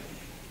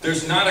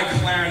 There's not a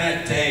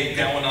clarinet day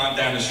going on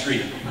down the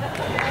street. Okay?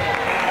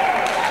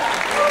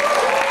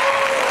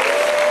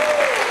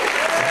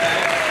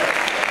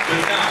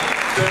 There's not.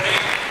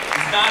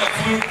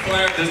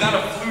 There's not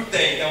a flute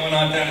day going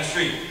on down the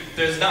street.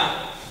 There's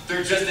not.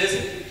 There just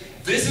isn't.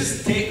 This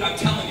is, I'm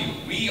telling you,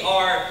 we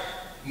are,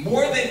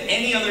 more than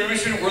any other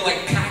instrument, we're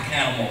like pack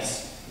animals.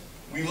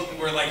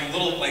 We're like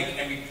little,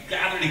 and we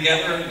gather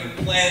together, and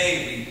we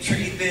play, we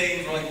treat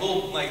things, we're like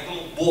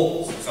little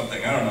wolves or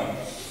something, I don't know.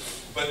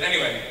 But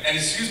anyway, and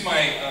excuse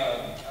my,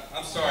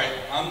 I'm sorry,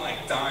 I'm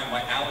like dying,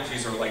 my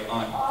allergies are like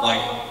on,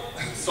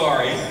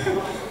 sorry.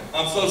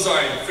 I'm so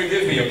sorry,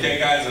 forgive me, okay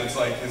guys? It's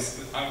like,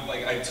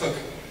 I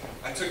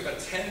took about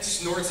 10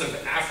 snorts of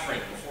Afrin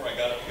before I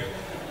got up here.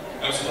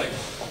 I was just like,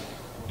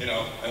 you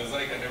know, I was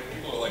like, and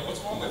people were like,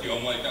 what's wrong with you?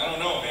 I'm like, I don't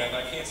know, man,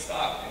 I can't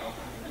stop, you know.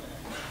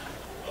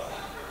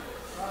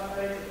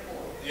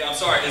 Yeah, I'm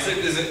sorry, is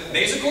it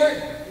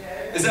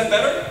Nasacort? Is that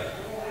better?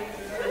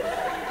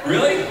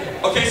 Really?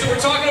 Okay, so we're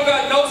talking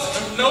about nose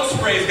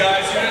sprays,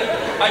 guys.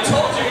 I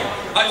told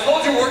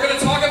you we're going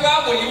to talk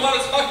about what you want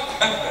to talk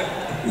about.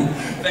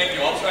 Thank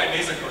you, I'll try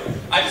Nasacort.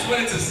 I just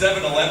went into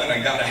 7-Eleven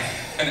and got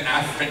an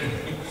Afrin.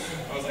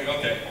 I was like,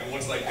 okay, it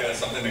looks like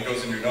something that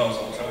goes in your nose,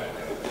 I'll try it.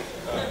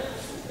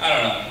 I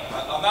don't know.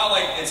 I'm not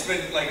like, it's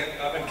been like,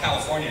 I'm in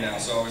California now,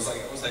 so I was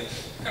like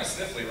kind of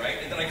sniffly, right?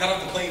 And then I got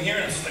off the plane here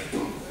and I was like,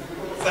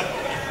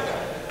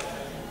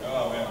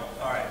 oh man,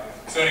 all right.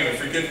 So anyway,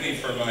 forgive me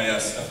for my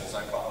sniffles,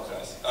 I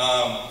apologize.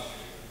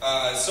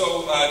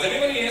 Did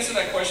anybody answer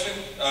that question?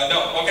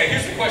 No, okay,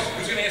 here's the question.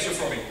 Who's gonna answer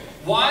for me?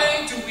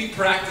 Why do we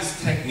practice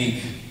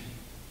technique?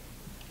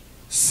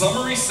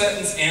 Summary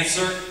sentence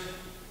answer,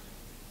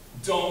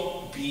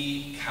 don't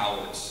be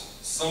cowards.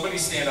 Somebody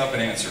stand up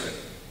and answer it.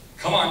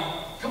 Come on,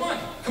 come on,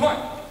 come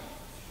on.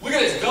 Look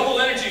at this, double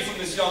energy from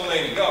this young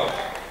lady, go.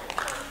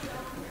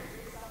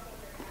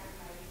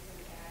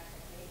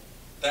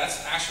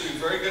 That's actually a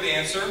very good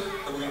answer.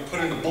 We're going to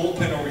put in a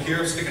bullpen over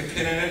here, stick a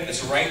pin in it.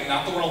 It's right,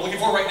 not the one I'm looking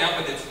for right now,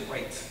 but it's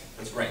right.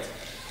 That's right.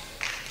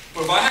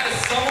 But if I had a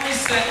summary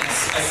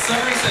sentence,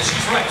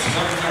 she's right, she's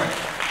 100% right.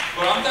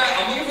 But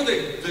I'm looking for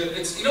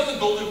it's, you know the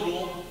golden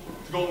rule?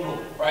 The golden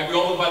rule, right? We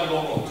all live by the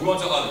golden rule. Do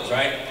unto others,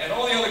 right? And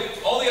all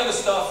the other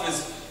stuff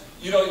is,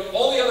 you know,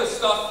 all the other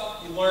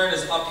stuff you learn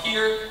is up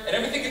here, and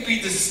everything can be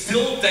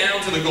distilled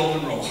down to the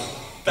golden rule.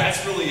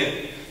 That's really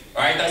it.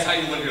 All right, that's how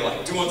you live your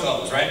life. Do unto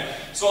others, right?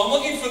 So I'm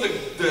looking for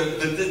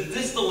the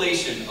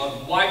distillation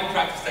of why we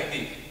practice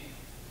technique.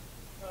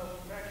 We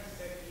practice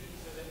technique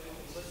so that we can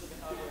listen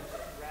to others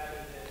rather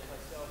than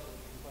ourselves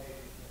when we play.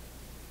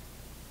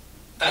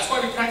 That's why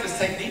we practice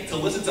technique, to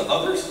listen to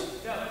others? No,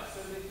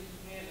 so that you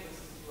can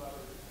listen to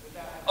others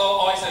without.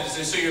 Oh, I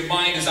said, so your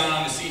mind is not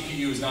on the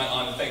CPU, is not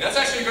on the thing. That's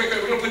actually great.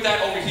 We're going to put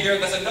that over here.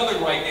 That's another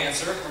right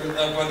answer,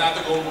 but not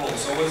the golden rule.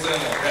 So what is that?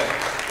 Okay.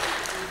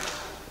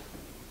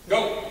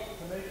 Go.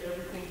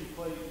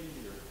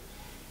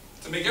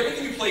 To make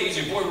everything you play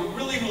easier. Boy, we're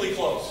really, really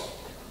close.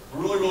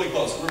 We're really, really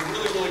close. We're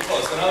really, really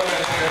close. Another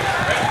answer.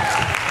 Right?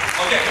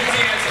 Okay, here's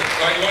the answer.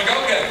 All right, you want to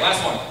go? Okay, last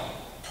one.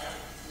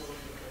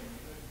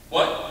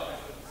 What?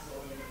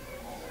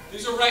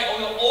 These are right,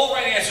 all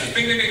right answers.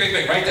 Bing, bing, bing, bing,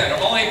 bing. Write that.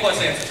 All A+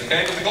 answers,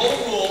 okay? But the golden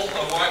rule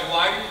of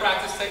why we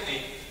practice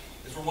technique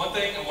is for one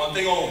thing and one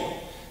thing only.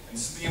 And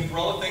this is the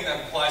umbrella thing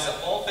that applies to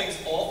all things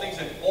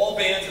in all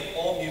bands and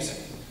all music.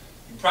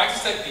 You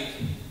practice technique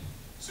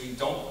so you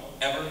don't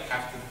ever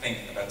have to think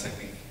about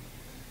technique.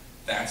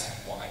 That's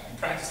why you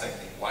practice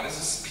technique. Why does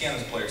this piano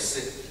player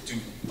do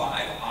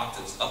 5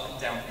 octaves up and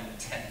down in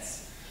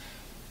tenths?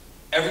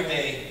 Every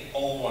day,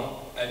 all in one.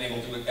 And they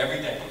will do it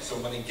every day. So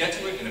when they get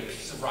to it in a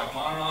piece of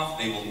Rachmaninoff,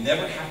 they will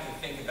never have to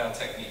think about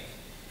technique.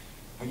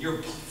 When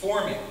you're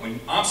performing, when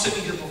I'm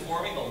sitting here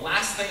performing, the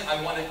last thing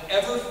I want to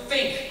ever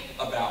think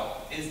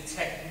about is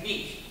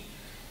technique.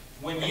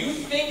 When you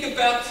think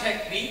about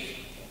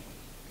technique,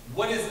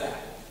 what is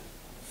that?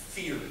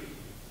 Fear.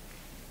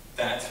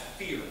 That's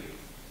fear.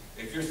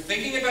 If you're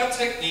thinking about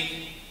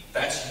technique,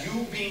 that's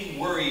you being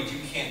worried you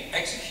can't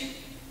execute,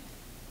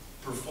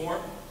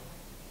 perform,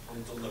 or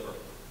deliver.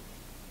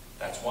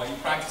 That's why you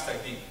practice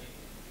technique.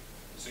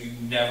 So you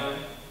never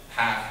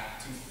have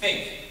to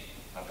think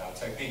about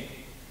technique.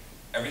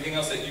 Everything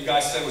else that you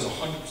guys said was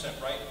 100%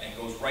 right and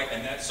goes right.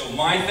 And that, so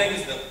my thing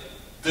is the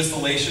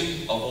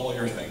distillation of all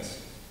your things.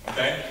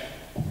 Okay?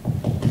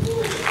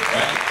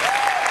 Right?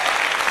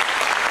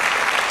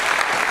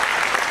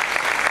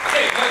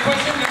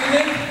 Question,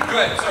 anything? Go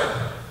ahead, sir.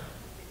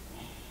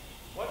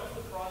 What is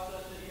the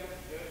process that you have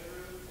to go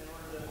through in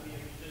order to be a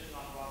musician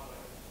on Broadway?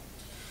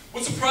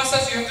 What's the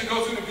process you have to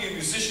go through to be a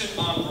musician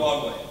on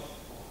Broadway?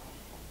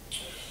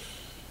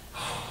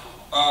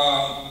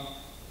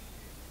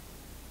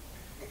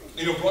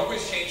 You know,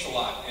 Broadway's changed a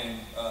lot in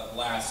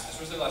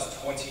especially the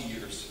last 20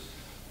 years.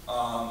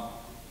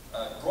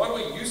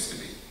 Broadway used to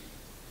be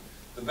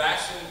the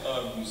bastion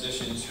of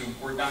musicians who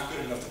were not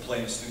good enough to play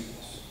in the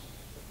studios.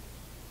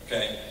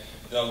 Okay?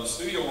 the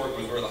studio work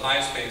was where the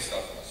highest paid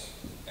stuff was.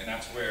 And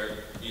that's where,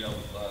 you know,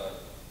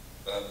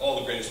 all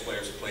the greatest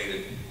players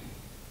played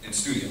in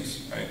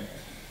studios, right?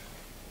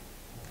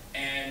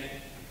 And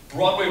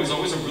Broadway was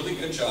always a really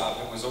good job.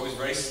 It was always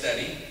very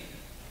steady.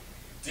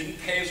 Didn't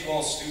pay as well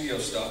as studio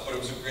stuff, but it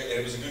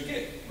was a good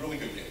gig, really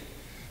good gig.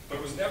 But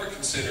it was never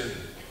considered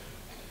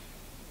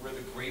where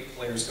the great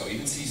players go. You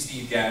didn't see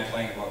Steve Gadd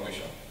playing a Broadway show.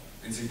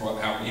 You didn't see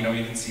Broadway Howard, you know,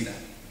 you didn't see that,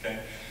 okay?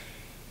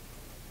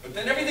 But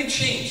then everything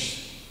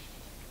changed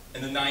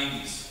in the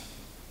 90s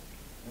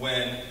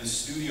when the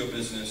studio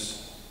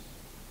business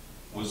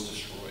was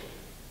destroyed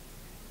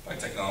by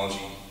technology,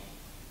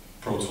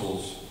 Pro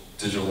Tools,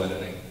 digital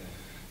editing.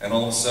 And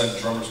all of a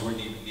sudden, drummers weren't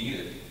even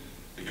needed.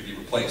 They could be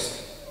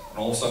replaced. And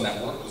all of a sudden,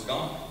 that work was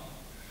gone.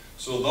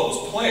 So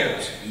those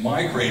players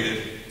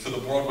migrated to the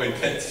Broadway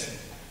pits.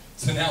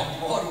 So now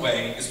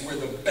Broadway is where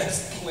the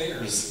best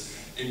players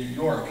in New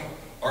York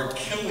are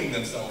killing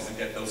themselves to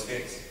get those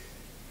gigs.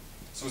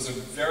 So it's a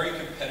very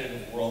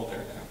competitive world there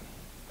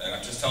now. And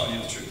I'm just telling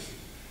you the truth.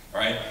 All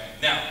right?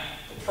 Now,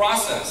 the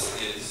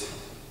process is,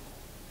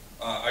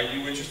 are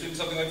you interested in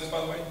something like this,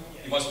 by the way?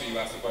 You must be, you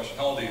asked the question.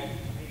 How old are you?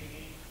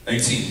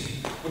 18.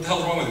 What the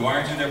hell's wrong with you? Why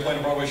aren't you there playing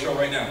a Broadway show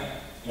right now?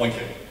 One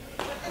kid.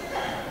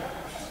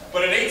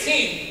 But at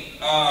 18,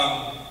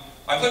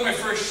 I played my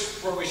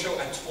first Broadway show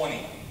at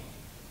 20.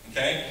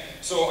 Okay?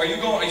 So are you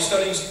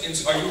studying,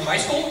 are you high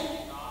school?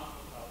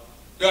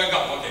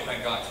 Yeah, okay,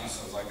 thank God.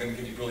 Jesus, I was going to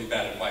give you really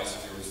bad advice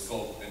if you were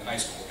still in high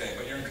school, okay?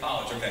 But you're in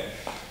college, okay?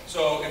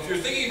 So if you're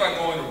thinking about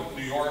going to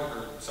New York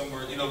or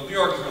somewhere, you know, New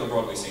York is where the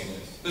Broadway scene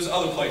is. There's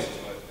other places,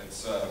 but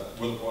it's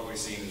where the Broadway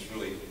scene is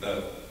really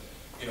the,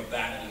 you know,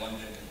 that in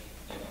London,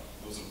 you know,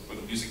 those are where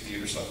the music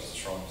theater stuff is the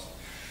strongest.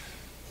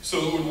 So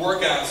it would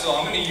work out. So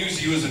I'm going to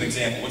use you as an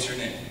example. What's your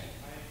name?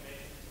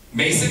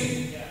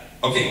 Mason? Yeah.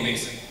 Okay,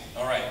 Mason.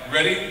 All right. You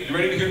ready? You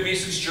ready to hear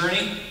Mason's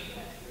journey?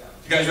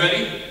 You guys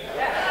ready?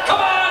 Yeah. Come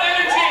on,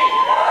 energy!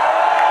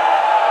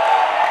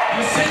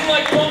 You're sitting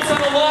like bumps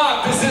on a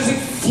log. This isn't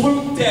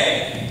flute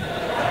day.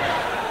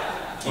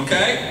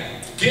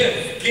 Okay? Give,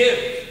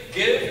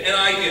 and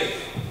I give.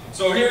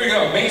 So here we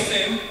go.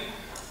 Mason,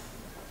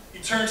 he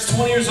turns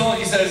 20 years old.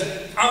 He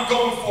says, I'm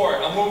going for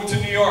it. I'm moving to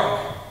New York.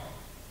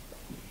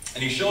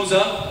 And he shows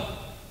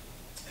up,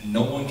 and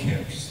no one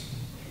cares.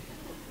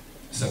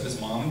 Except his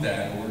mom and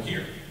dad who are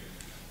here.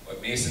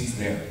 But Mason's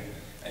there.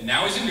 And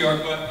now he's in New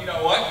York, but you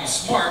know what? He's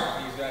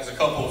smart. He has a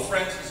couple of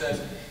friends. He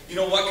says, you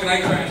know what? Can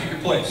I crash at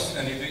your place?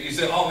 And he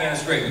said, oh man,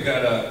 it's great. We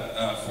got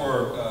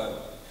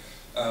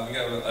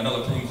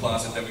another broom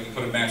closet that we can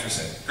put a mattress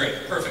in.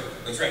 Great, perfect.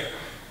 That's great.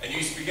 And you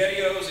eat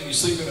SpaghettiOs and you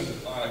sleep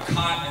on a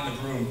cot in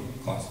the broom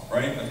closet,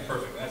 right? That's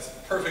perfect. That's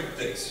perfect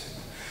days.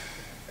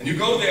 And you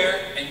go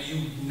there and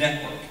you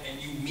network and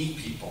you meet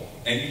people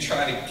and you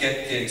try to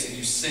get gigs and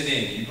you sit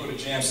in and you go to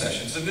jam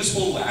sessions and this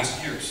will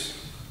last years.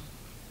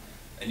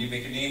 And you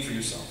make a name for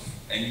yourself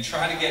and you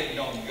try to get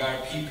known. You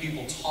got to keep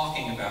people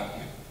talking about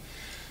you.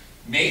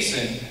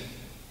 Mason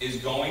is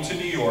going to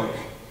New York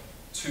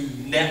to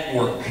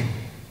network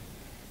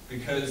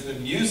because the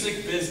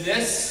music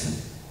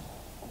business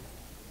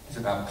is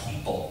about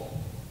people,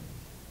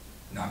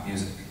 not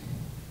music.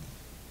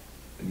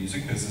 The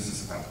music business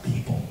is about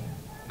people,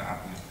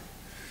 not music.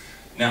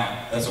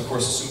 Now, that's of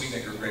course assuming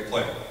that you're a great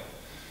player.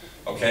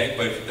 Okay,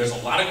 but there's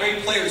a lot of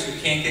great players who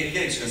can't get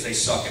gigs because they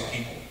suck at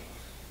people.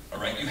 All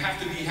right, you have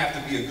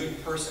to be a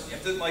good person. You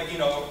have to, like, you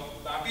know,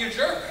 not be a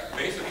jerk,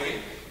 basically.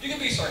 You can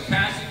be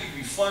sarcastic, you can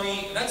be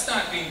funny. That's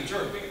not being a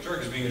jerk. Being a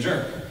jerk is being a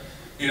jerk.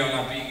 You know,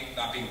 not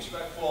being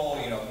respectful,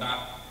 you know,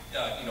 not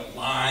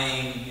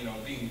lying, you know,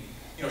 being,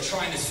 you know,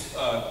 trying to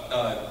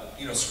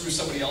screw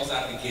somebody else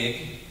out of a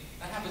gig.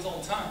 That happens all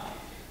the time.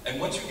 And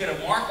once you get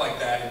a mark like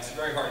that, it's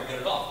very hard to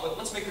get it off. But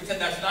let's make pretend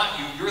that's not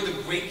you. You're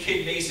the great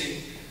kid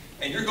Mason,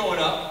 and you're going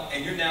up,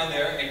 and you're now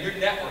there, and you're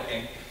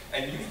networking,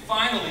 and you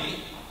finally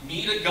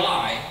meet a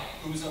guy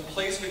who's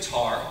plays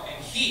guitar,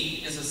 and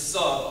he is a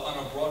sub on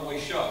a Broadway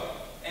show.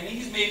 And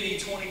he's maybe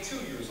 22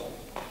 years old.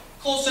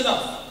 Close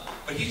enough.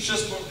 But he's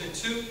just moved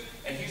into,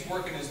 and he's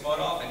working his butt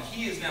off, and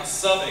he is now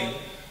subbing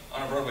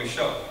on a Broadway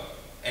show.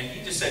 And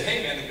he just said,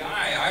 hey man, the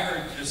guy, I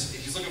heard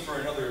he's looking for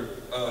another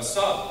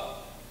sub.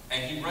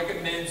 And he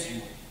recommends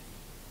you.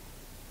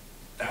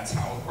 That's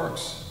how it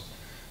works.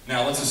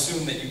 Now let's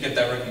assume that you get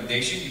that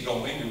recommendation, you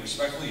go in, you're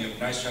respectful, you're a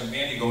nice young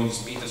man, you go and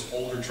just meet this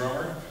older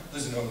drummer,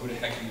 doesn't know who the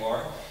heck you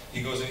are.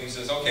 He goes in and he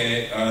says,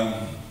 okay,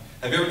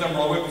 have you ever done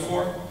Broadway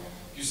before?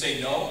 You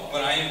say no,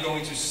 but I am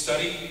going to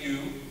study you,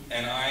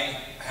 and I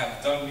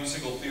have done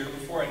musical theater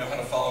before, I know how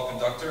to follow a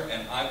conductor,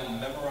 and I will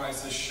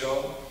memorize this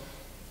show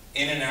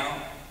in and out,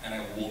 and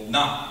I will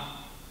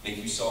not make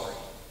you sorry.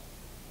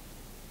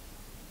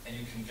 And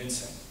you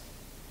convince him.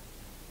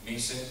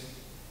 Mason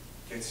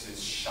gets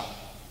his shot.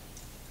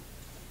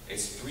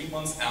 It's 3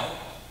 months out,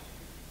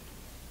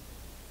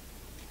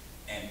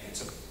 and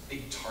it's a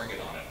big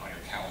target on it on your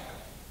calendar,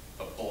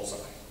 the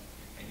bullseye.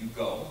 And you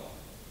go,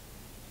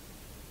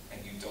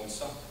 and you don't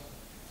suck.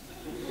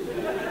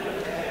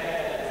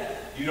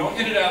 You don't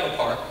hit it out of the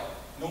park.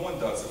 No one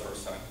does the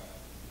first time.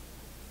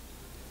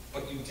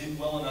 but you did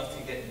well enough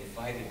to get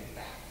invited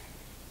back.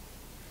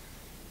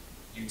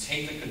 You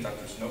take the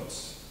conductor's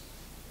notes,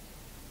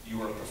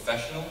 you are a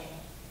professional,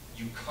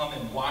 you come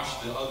and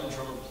watch the other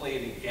drummer play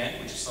it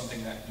again, which is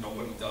something that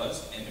nobody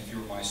does, and if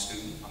you're my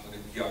student, I'm going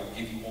to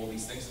give you all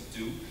these things to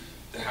do,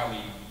 to how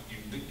you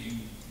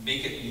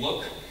make it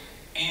look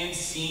and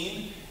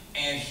seen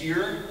and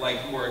hear, like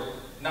you are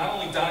not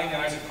only dotting the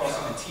I's and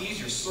crossing the T's,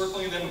 you're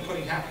circling them and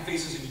putting happy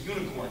faces and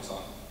unicorns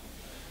on them.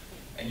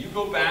 And you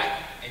go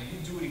back and you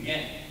do it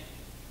again.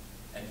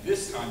 And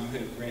this time you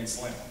hit a grand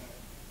slam.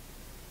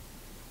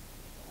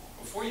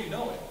 Before you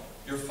know it,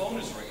 your phone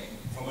is ringing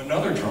from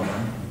another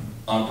drummer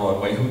on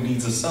Broadway who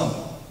needs a sub.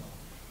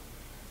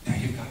 Now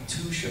you've got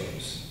 2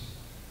 shows,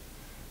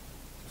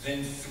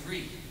 then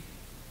 3.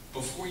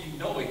 Before you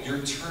know it,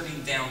 you're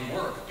turning down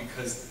work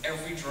because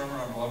every drummer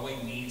on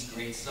Broadway needs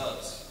great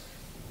subs.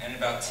 And in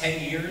about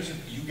 10 years,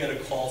 you get a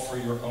call for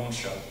your own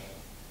show.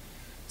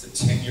 It's a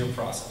 10-year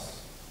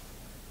process.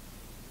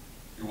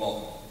 You're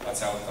welcome. That's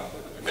how it's done.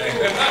 Okay?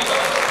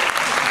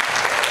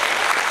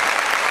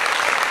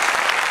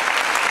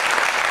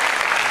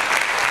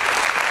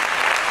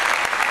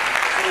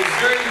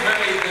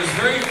 There's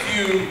very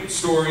few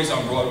stories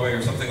on Broadway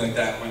or something like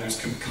that where there's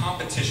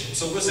competition.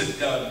 So listen,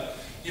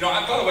 you know,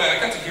 by the way, I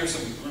got to hear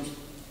some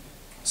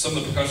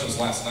of the percussionists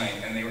last night,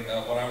 and they were,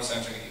 when I was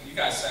answering, you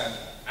guys sound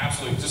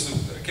absolutely,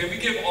 can we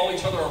give all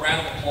each other a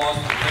round of applause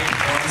for the great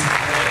performance?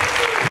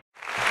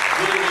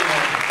 Really, really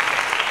nice.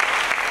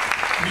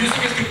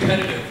 Music is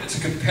competitive. It's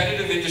a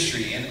competitive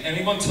industry, and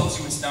anyone tells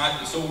you it's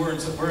not. So we're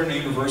in a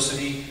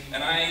university,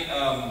 and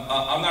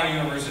I'm not a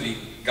university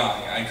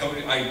guy.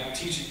 I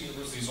teach at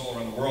universities all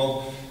around the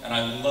world, and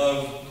I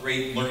love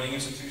great learning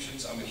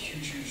institutions. I'm a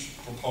huge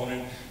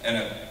proponent and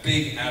a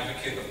big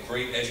advocate of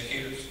great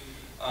educators.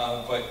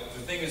 But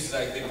the thing is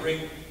that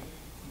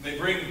they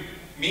bring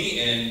me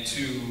in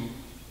to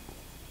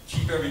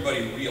keep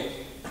everybody real.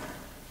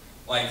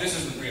 Like, this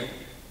isn't real,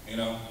 you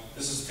know?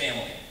 This is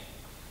family.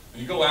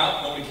 When you go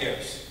out, nobody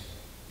cares.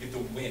 You have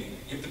to win.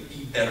 You have to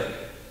be better.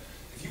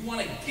 If you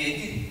want a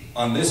gig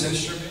on this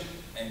instrument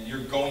and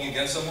you're going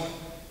against someone,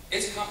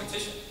 it's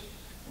competition.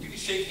 You can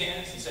shake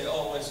hands and say,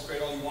 oh, that's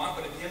great, all you want,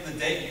 but at the end of the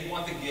day, you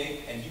want the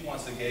gig, and he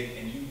wants the gig,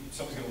 and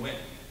someone's going to win.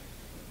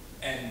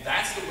 And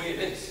that's the way it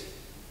is.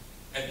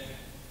 And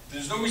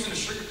there's no reason to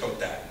sugarcoat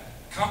that.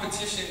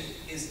 Competition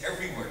is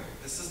everywhere.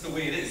 This is the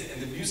way it is.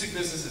 And the music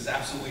business is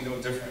absolutely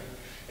no different.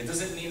 It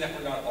doesn't mean that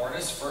we're not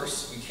artists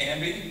first. We can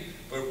be.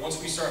 But once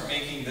we start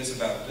making this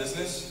about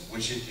business,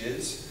 which it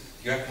is,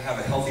 you have to have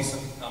a healthy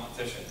sense of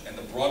competition. And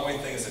the Broadway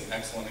thing is an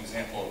excellent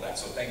example of that.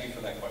 So thank you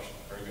for that question.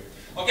 Very good.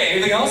 Okay,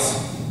 anything else?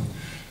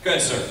 Go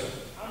ahead, sir.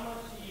 How much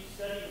do you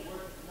study the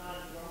work of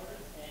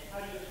non-drummers, and how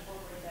do you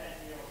incorporate that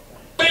into your own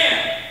playing? Bam!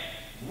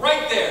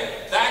 Right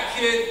there. That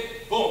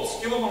kid, boom.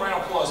 Give him a round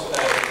of applause for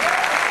that.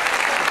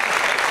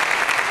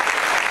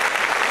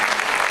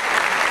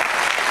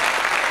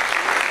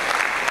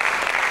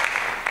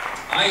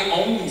 I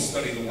only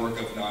study the work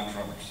of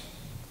non-drummers.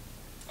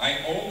 I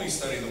only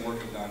study the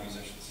work of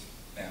non-musicians.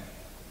 Now,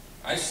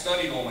 I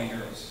studied all my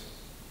heroes.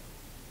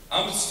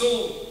 I'm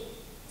still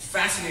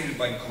fascinated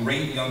by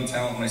great young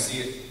talent when I see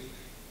it.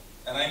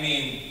 And I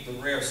mean the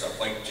rare stuff,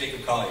 like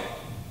Jacob Collier.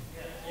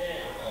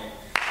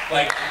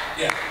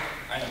 Yeah,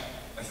 I know.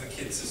 Like, the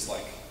kid's just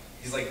like,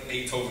 he's like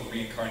Beethoven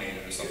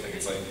reincarnated or something.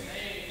 It's like,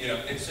 you know,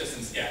 it's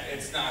just, yeah,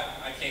 it's not,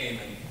 I can't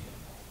even.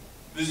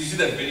 Did you see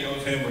that video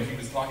of him where he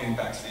was talking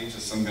backstage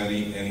to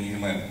somebody and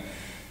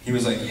he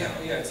was like, yeah,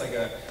 it's like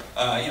a,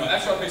 you know,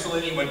 F sharp bass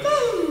and he went,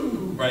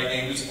 boo, right?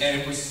 And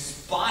it was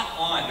spot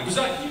on. It was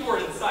not a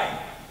keyboard in sight,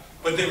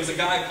 but there was a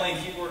guy playing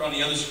keyboard on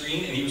the other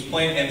screen, and he was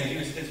playing, and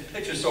his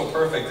pitch is so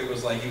perfect. It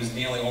was like he was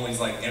nailing all these,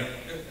 like, it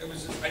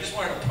was. I just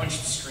wanted to punch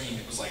the screen.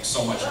 It was like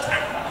so much talent.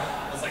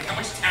 I was like, how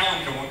much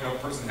talent can one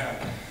person have?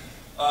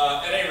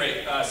 At any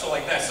rate, so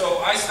like that. So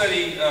I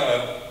study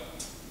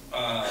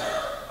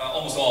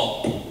almost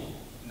all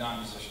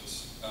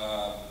non-musicians,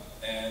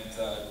 and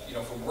you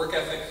know, for work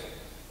ethic,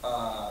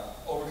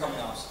 overcoming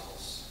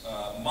obstacles,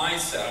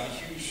 mindset. I'm a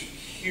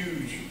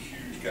huge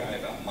guy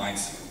about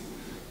mindset.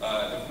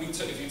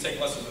 If you take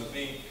lessons with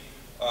me,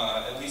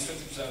 at least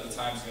 50% of the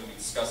time is going to be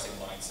discussing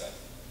mindset,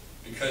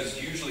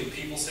 because usually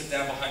people sit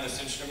down behind this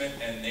instrument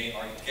and they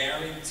are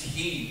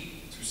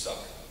guaranteed to suck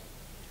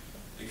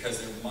because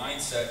their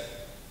mindset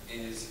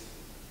is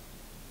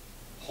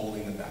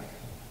holding them back.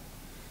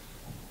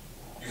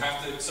 You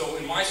have to, so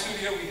in my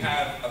studio we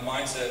have a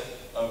mindset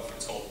of,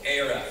 it's called A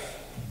or F.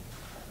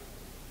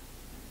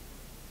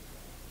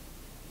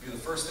 It'll be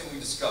the first thing we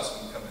discuss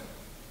when we come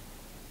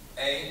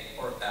in. A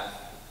or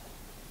F.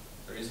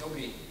 There is no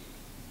B,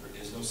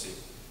 there is no C,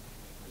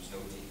 there's no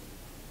D.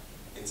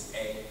 It's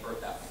A or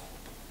F.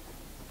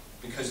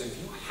 Because if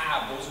you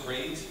have those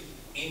grades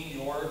in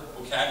your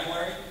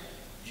vocabulary,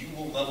 you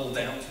will level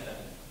down to them.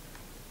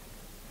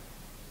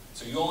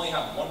 So you only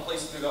have one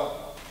place to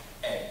go,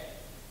 A.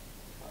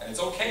 And it's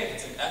okay if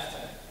it's an F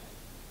today.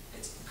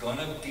 It's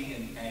gonna be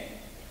an A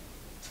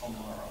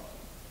tomorrow.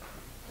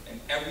 And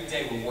every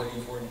day we're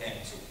working for an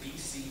A. So B,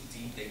 C,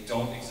 D, they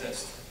don't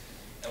exist.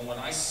 And when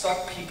I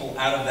suck people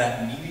out of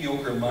that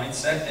mediocre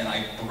mindset and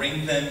I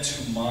bring them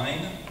to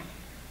mine,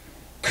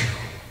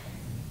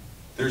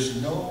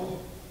 there's no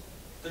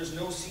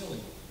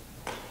ceiling.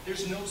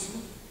 There's no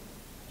ceiling.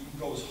 You can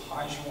go as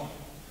high as you want.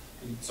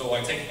 So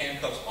I take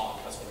handcuffs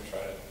off. That's what I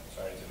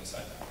try to do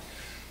inside.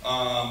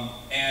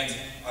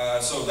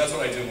 So that's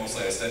what I do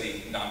mostly. I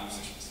study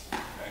non-musicians.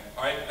 Okay?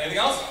 All right. Anything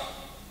else?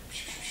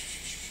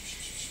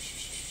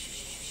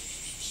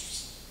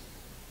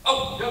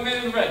 Oh, young man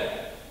in the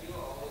red.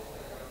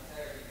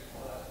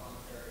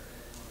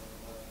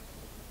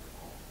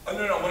 Oh,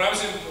 no. When I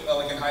was in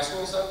like in high school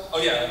and stuff. Oh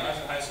yeah, when I was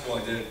in high school,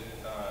 I did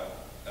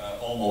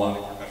all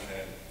melodic percussion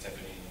and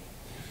timpani,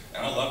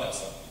 and I love that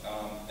stuff.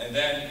 And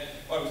then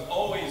I was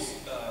always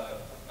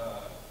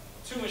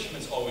two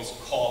instruments always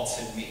called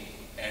to me,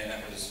 and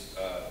that was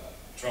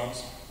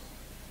drums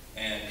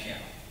and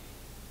piano.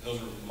 Those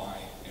were my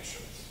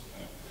instruments.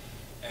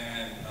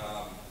 And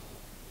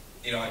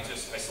you know, I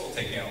still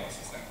take piano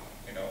lessons now.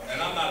 You know,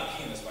 and I'm not a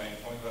pianist by any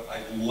point, but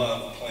I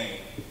love playing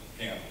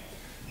piano.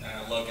 And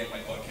I love getting my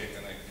butt kicked,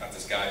 and I got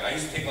this guy. I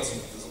used to take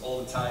lessons with this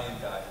old Italian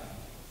guy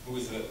who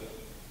was an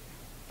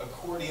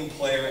accordion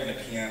player and a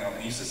piano, and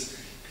he used this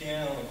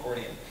piano and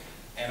accordion.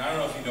 And I don't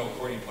know if you know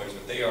accordion players,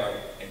 but they are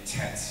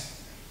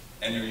intense.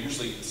 And they're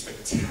usually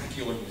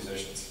spectacular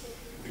musicians.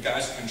 The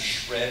guys who can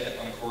shred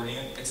on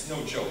accordion, it's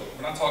no joke.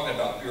 We're not talking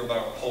about beer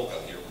bar polka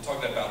here. We're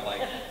talking about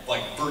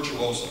like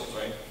virtuosos,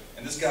 right?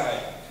 And this guy,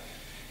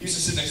 he used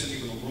to sit next to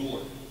me with a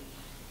ruler.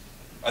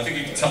 I think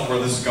you can tell where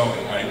this is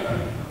going, right?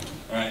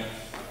 All right.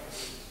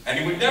 And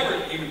he would never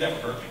hurt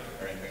me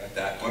or anything like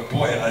that. But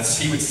boy,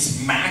 he would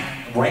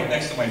smack right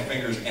next to my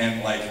fingers,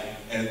 and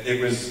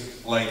it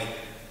was like,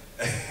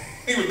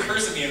 he would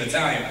curse at me in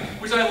Italian,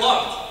 which I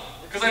loved,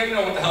 because I didn't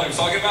know what the hell he was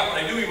talking about,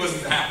 but I knew he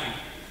wasn't happy.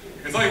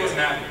 I thought he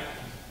wasn't happy.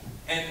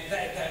 And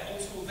that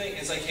old school thing,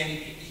 it's like,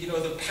 and you know,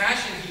 the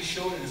passion he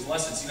showed in his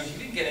lessons, you know, he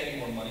didn't get any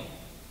more money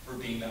for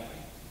being that way.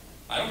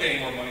 I don't get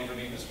any more money for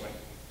being this way.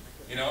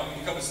 You know, when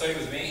you come and study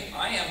with me,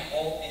 I am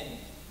all in.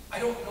 I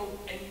don't know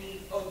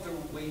any other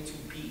way to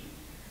be.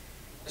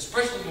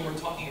 Especially when we're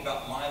talking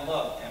about my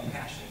love and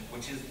passion,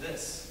 which is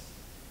this.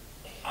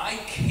 I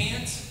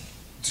can't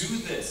do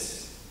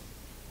this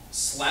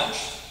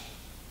slouched.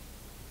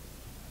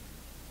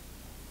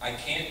 I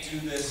can't do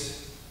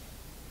this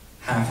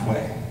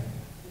halfway.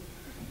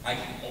 I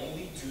can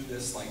only do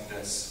this like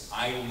this.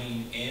 I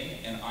lean in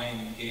and I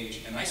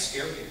engage, and I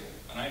scare people,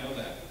 and I know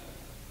that.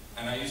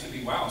 And I used to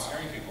be, wow,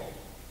 scaring people.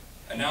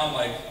 And now I'm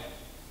like,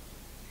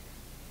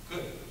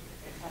 good.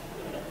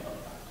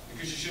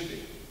 Because you should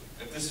be,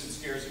 if this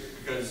scares you.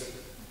 Because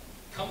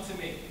come to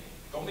me.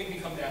 Don't make me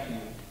come down to you.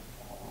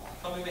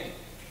 Come to me.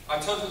 I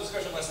told you the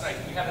discussion last night.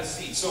 We had a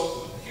seat.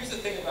 So here's the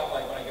thing about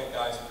like when I get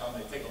guys who come,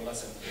 they take a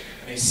lesson,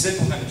 and they sit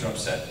behind the drum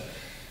set.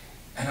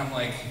 And I'm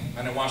like,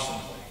 and I watch them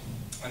play.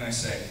 And I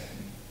say,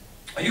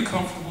 are you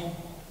comfortable?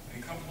 Are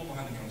you comfortable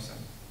behind the drum set?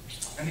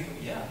 And they go,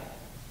 yeah.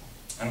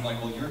 And I'm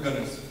like, well, you're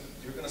gonna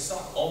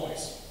suck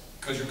always,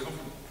 because you're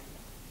comfortable.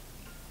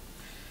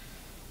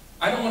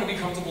 I don't want to be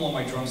comfortable on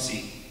my drum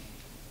seat.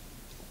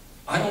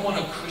 I don't want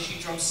a cushy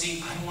drum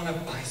seat. I don't want a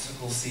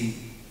bicycle seat.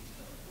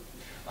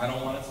 I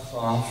don't want it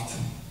soft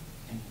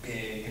and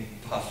big and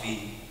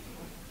puffy.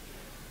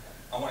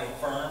 I want it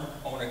firm.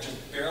 I want it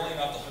just barely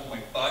enough to hold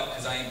my butt,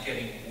 because I am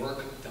getting work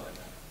done.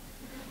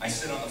 I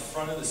sit on the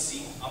front of the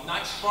seat. I'm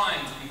not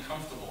trying to be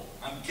comfortable.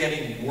 I'm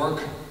getting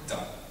work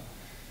done.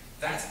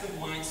 That's the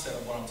mindset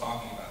of what I'm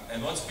talking about.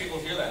 And once people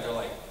hear that, they're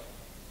like,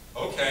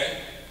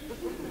 okay,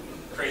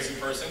 crazy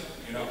person,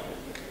 you know.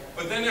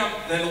 But then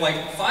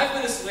like 5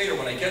 minutes later,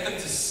 when I get them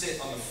to sit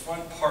on the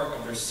front part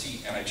of their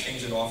seat and I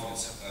change it off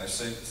and I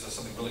say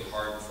something really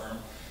hard and firm,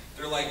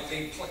 they're like,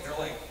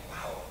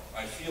 wow,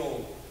 I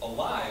feel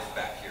alive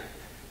back here.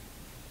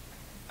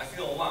 I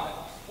feel alive.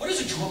 What does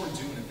a drummer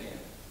do in a band?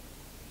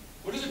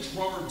 What does a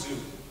drummer do?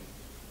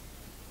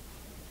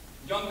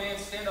 Young man,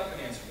 stand up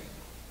and answer me.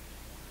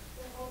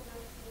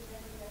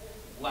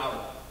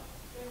 Louder.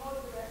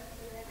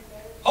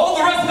 Hold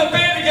the rest of the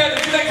band together.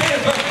 Do that kind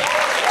of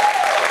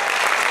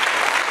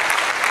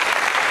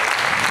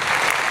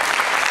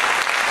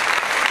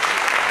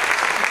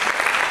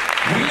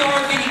We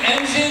are the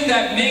engine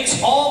that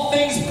makes all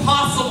things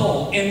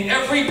possible in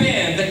every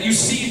band that you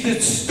see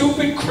this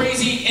stupid,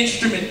 crazy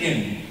instrument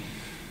in.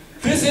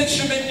 This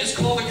instrument is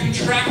called a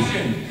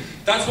contraption.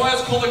 That's why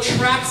it's called a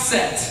trap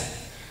set.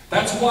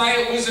 That's why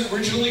it was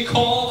originally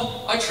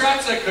called a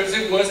trap set, because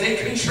it was a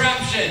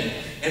contraption.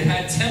 It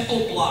had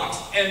temple blocks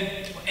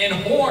and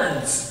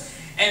horns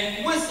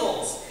and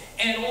whistles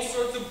and all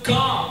sorts of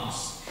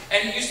gongs.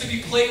 And it used to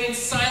be played in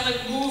silent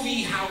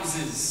movie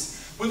houses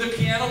with a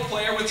piano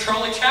player with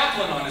Charlie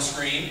Chaplin on a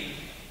screen.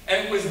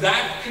 And it was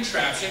that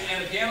contraption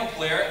and a piano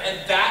player,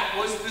 and that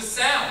was the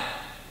sound.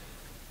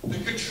 The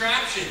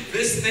contraption,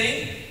 this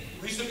thing,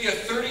 used to be a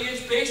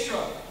 30-inch bass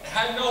drum. It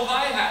had no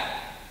hi-hat.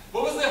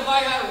 What was the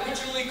hi-hat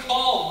originally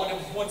called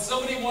when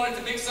somebody wanted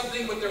to make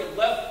something with their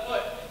left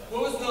foot?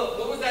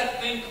 What was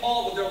that thing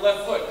called with their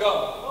left foot? Go.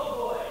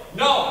 Oh boy.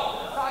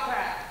 No. Sock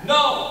hat.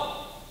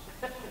 No.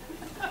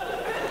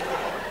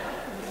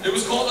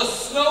 called a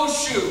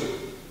snowshoe.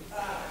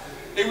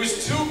 It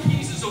was two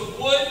pieces of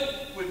wood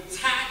with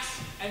tacks,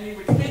 and you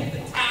would hit the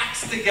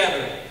tacks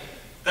together.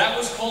 That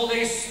was called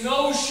a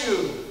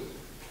snowshoe.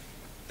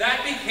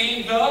 That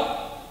became the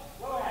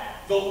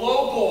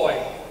low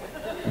boy.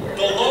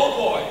 The low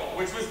boy,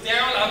 which was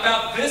down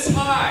about this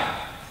high.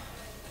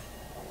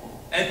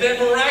 And then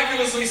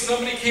miraculously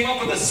somebody came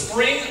up with a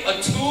spring,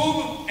 a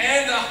tube,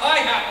 and a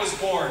hi-hat was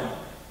born.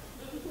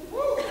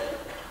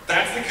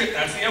 That's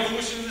the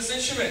evolution of this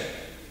instrument.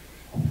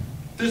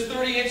 This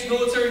 30-inch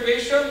military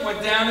bass drum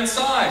went down in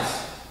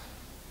size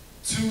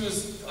to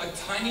a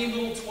tiny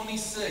little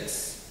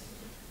 26.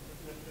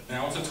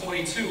 Now it's a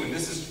 22, and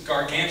this is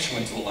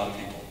gargantuan to a lot of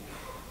people.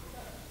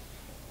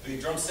 The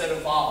drum set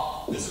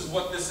evolved. This is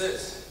what this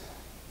is.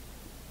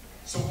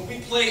 So when we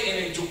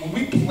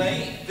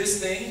play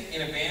this thing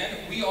in a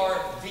band, we are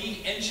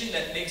the engine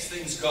that makes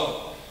things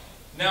go.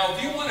 Now,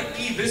 if you want to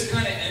be this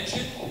kind of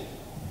engine,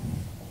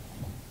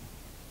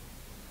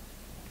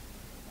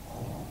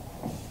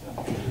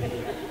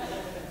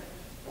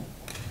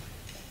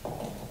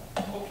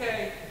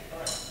 okay. All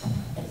right.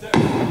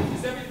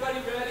 Is everybody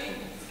ready?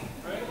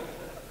 Ready?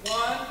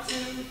 1, 2,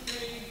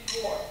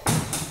 3, 4.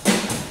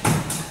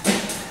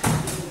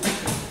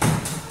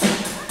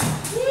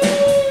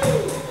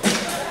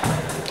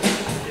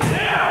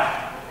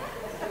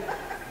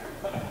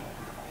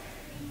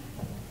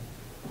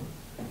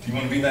 Do you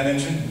want to be that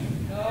engine?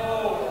 No.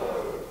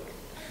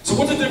 So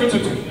what's the difference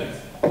between this?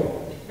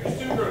 Here's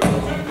two groups.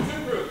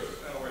 Two groups.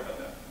 Don't worry about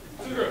that.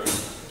 Two groups.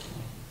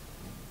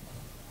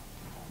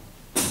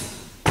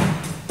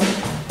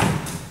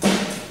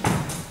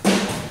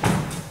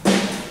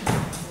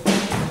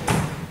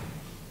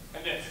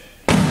 And this.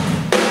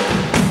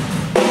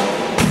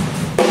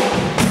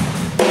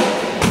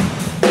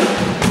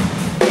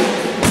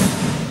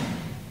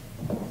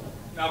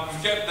 Now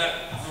forget that.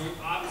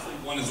 Obviously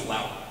one is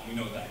louder. We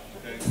know that.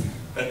 Okay?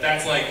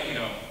 That's like, you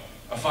know,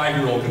 a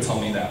 5-year-old could tell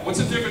me that. What's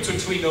the difference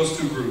between those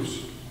two groups?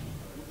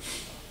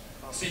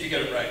 See if you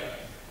get it right.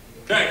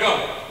 Okay,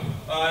 go.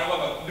 I don't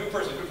want a new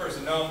person,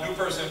 no, new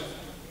person.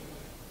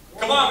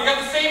 Come on, we got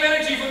the same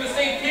energy from the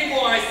same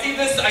people, and I see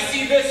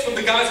this from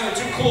the guys who are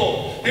too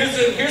cool.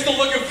 Here's the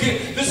look of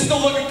this is the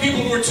look of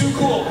people who are too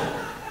cool.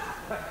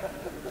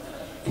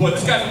 Well,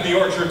 this guy from New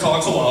York sure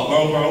talks a lot.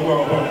 All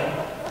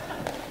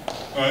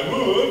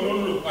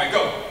right,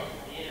 go.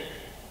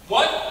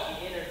 What?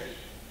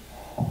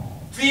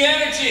 The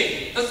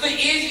energy. That's the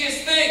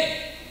easiest thing.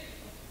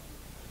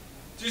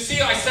 Do you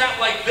see I sat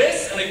like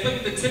this, and I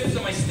put the tips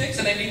of my sticks,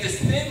 and I made this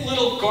thin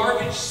little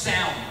garbage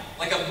sound,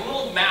 like a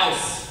little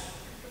mouse.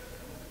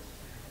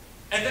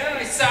 And then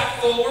I sat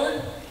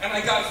forward, and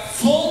I got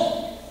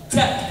full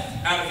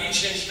depth out of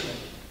each instrument.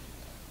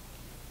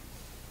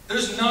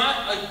 There's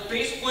not a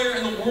bass player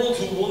in the world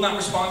who will not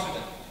respond to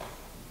that.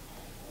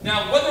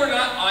 Now, whether or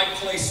not I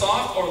play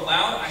soft or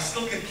loud, I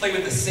still can play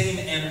with the same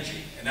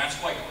energy. And that's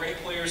why great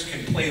players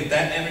can play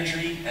that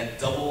energy at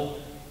double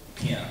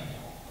piano.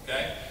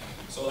 Okay?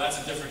 So that's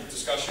a different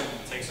discussion.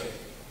 It takes a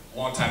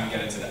long time to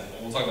get into that.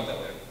 But we'll talk about that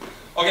later.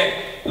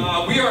 Okay,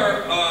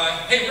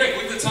 hey Rick,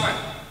 look at the time.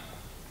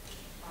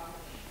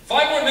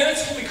 5 more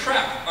minutes? Holy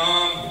crap.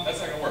 That's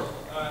not gonna work.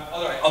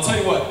 All right, I'll tell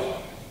you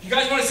what. You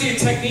guys want to see a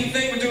technique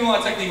thing? We're doing a lot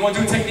of technique. You want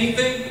to do a technique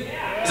thing?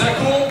 Yeah. Is that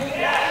cool?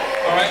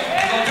 Yeah. All right,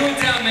 I'll do it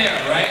down there,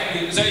 right?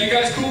 Is that you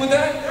guys cool with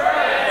that? Sure.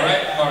 All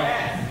right, all right.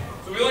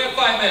 So we only have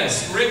 5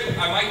 minutes. Rick,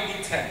 I might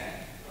need 10.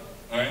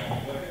 All right.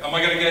 Am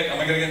I gonna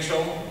get in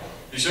trouble?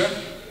 You sure?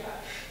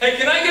 Hey,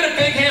 can I get a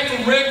big hand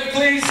from Rick,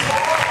 please?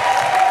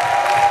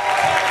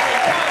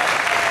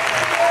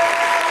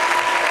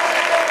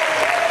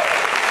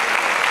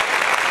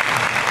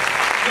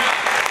 Now,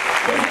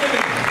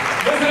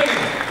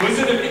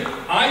 listen to me.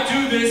 I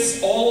do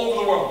this all over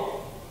the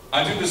world.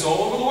 I do this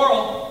all over the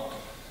world.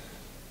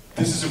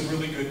 This is a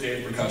really good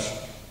day of percussion.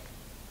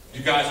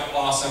 You guys are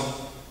awesome.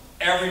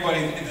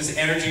 Everybody, this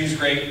energy is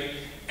great,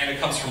 and it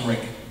comes from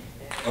Rick.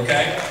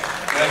 Okay?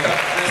 I'll tell you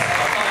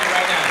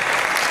right now.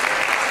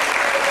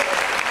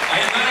 I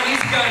am not an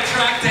easy guy to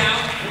track down.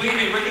 Believe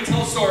me, Rick can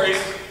tell stories.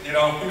 You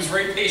know, he was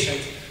very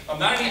patient.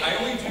 I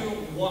only do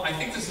one. I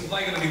think this is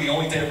probably going to be the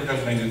only day of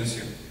percussion I do this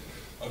year.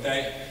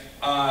 Okay?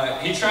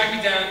 He tracked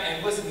me down,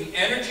 and listen, the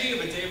energy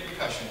of a day of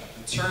percussion,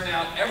 the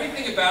turnout,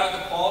 everything about it,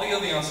 the quality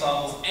of the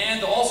ensembles,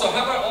 and also,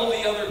 how about all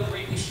the other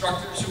great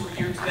instructors who were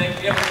here today?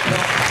 We have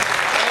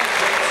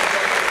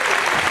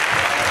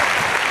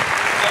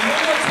and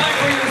one more time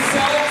for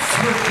yourselves,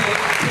 for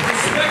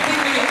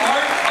respecting the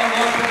art of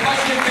our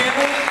percussion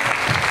family.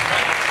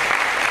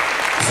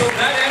 So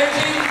that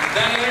energy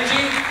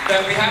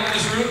that we have in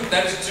this room,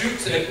 that is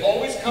duped, it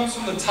always comes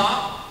from the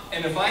top.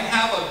 And if I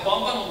have a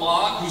bump on a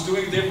log who's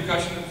doing a day of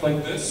percussion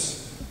like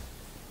this,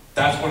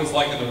 that's what it's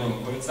like in the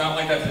room. But it's not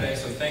like that today,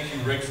 so thank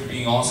you, Rick, for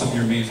being awesome.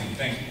 You're amazing.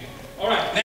 Thank you. All right.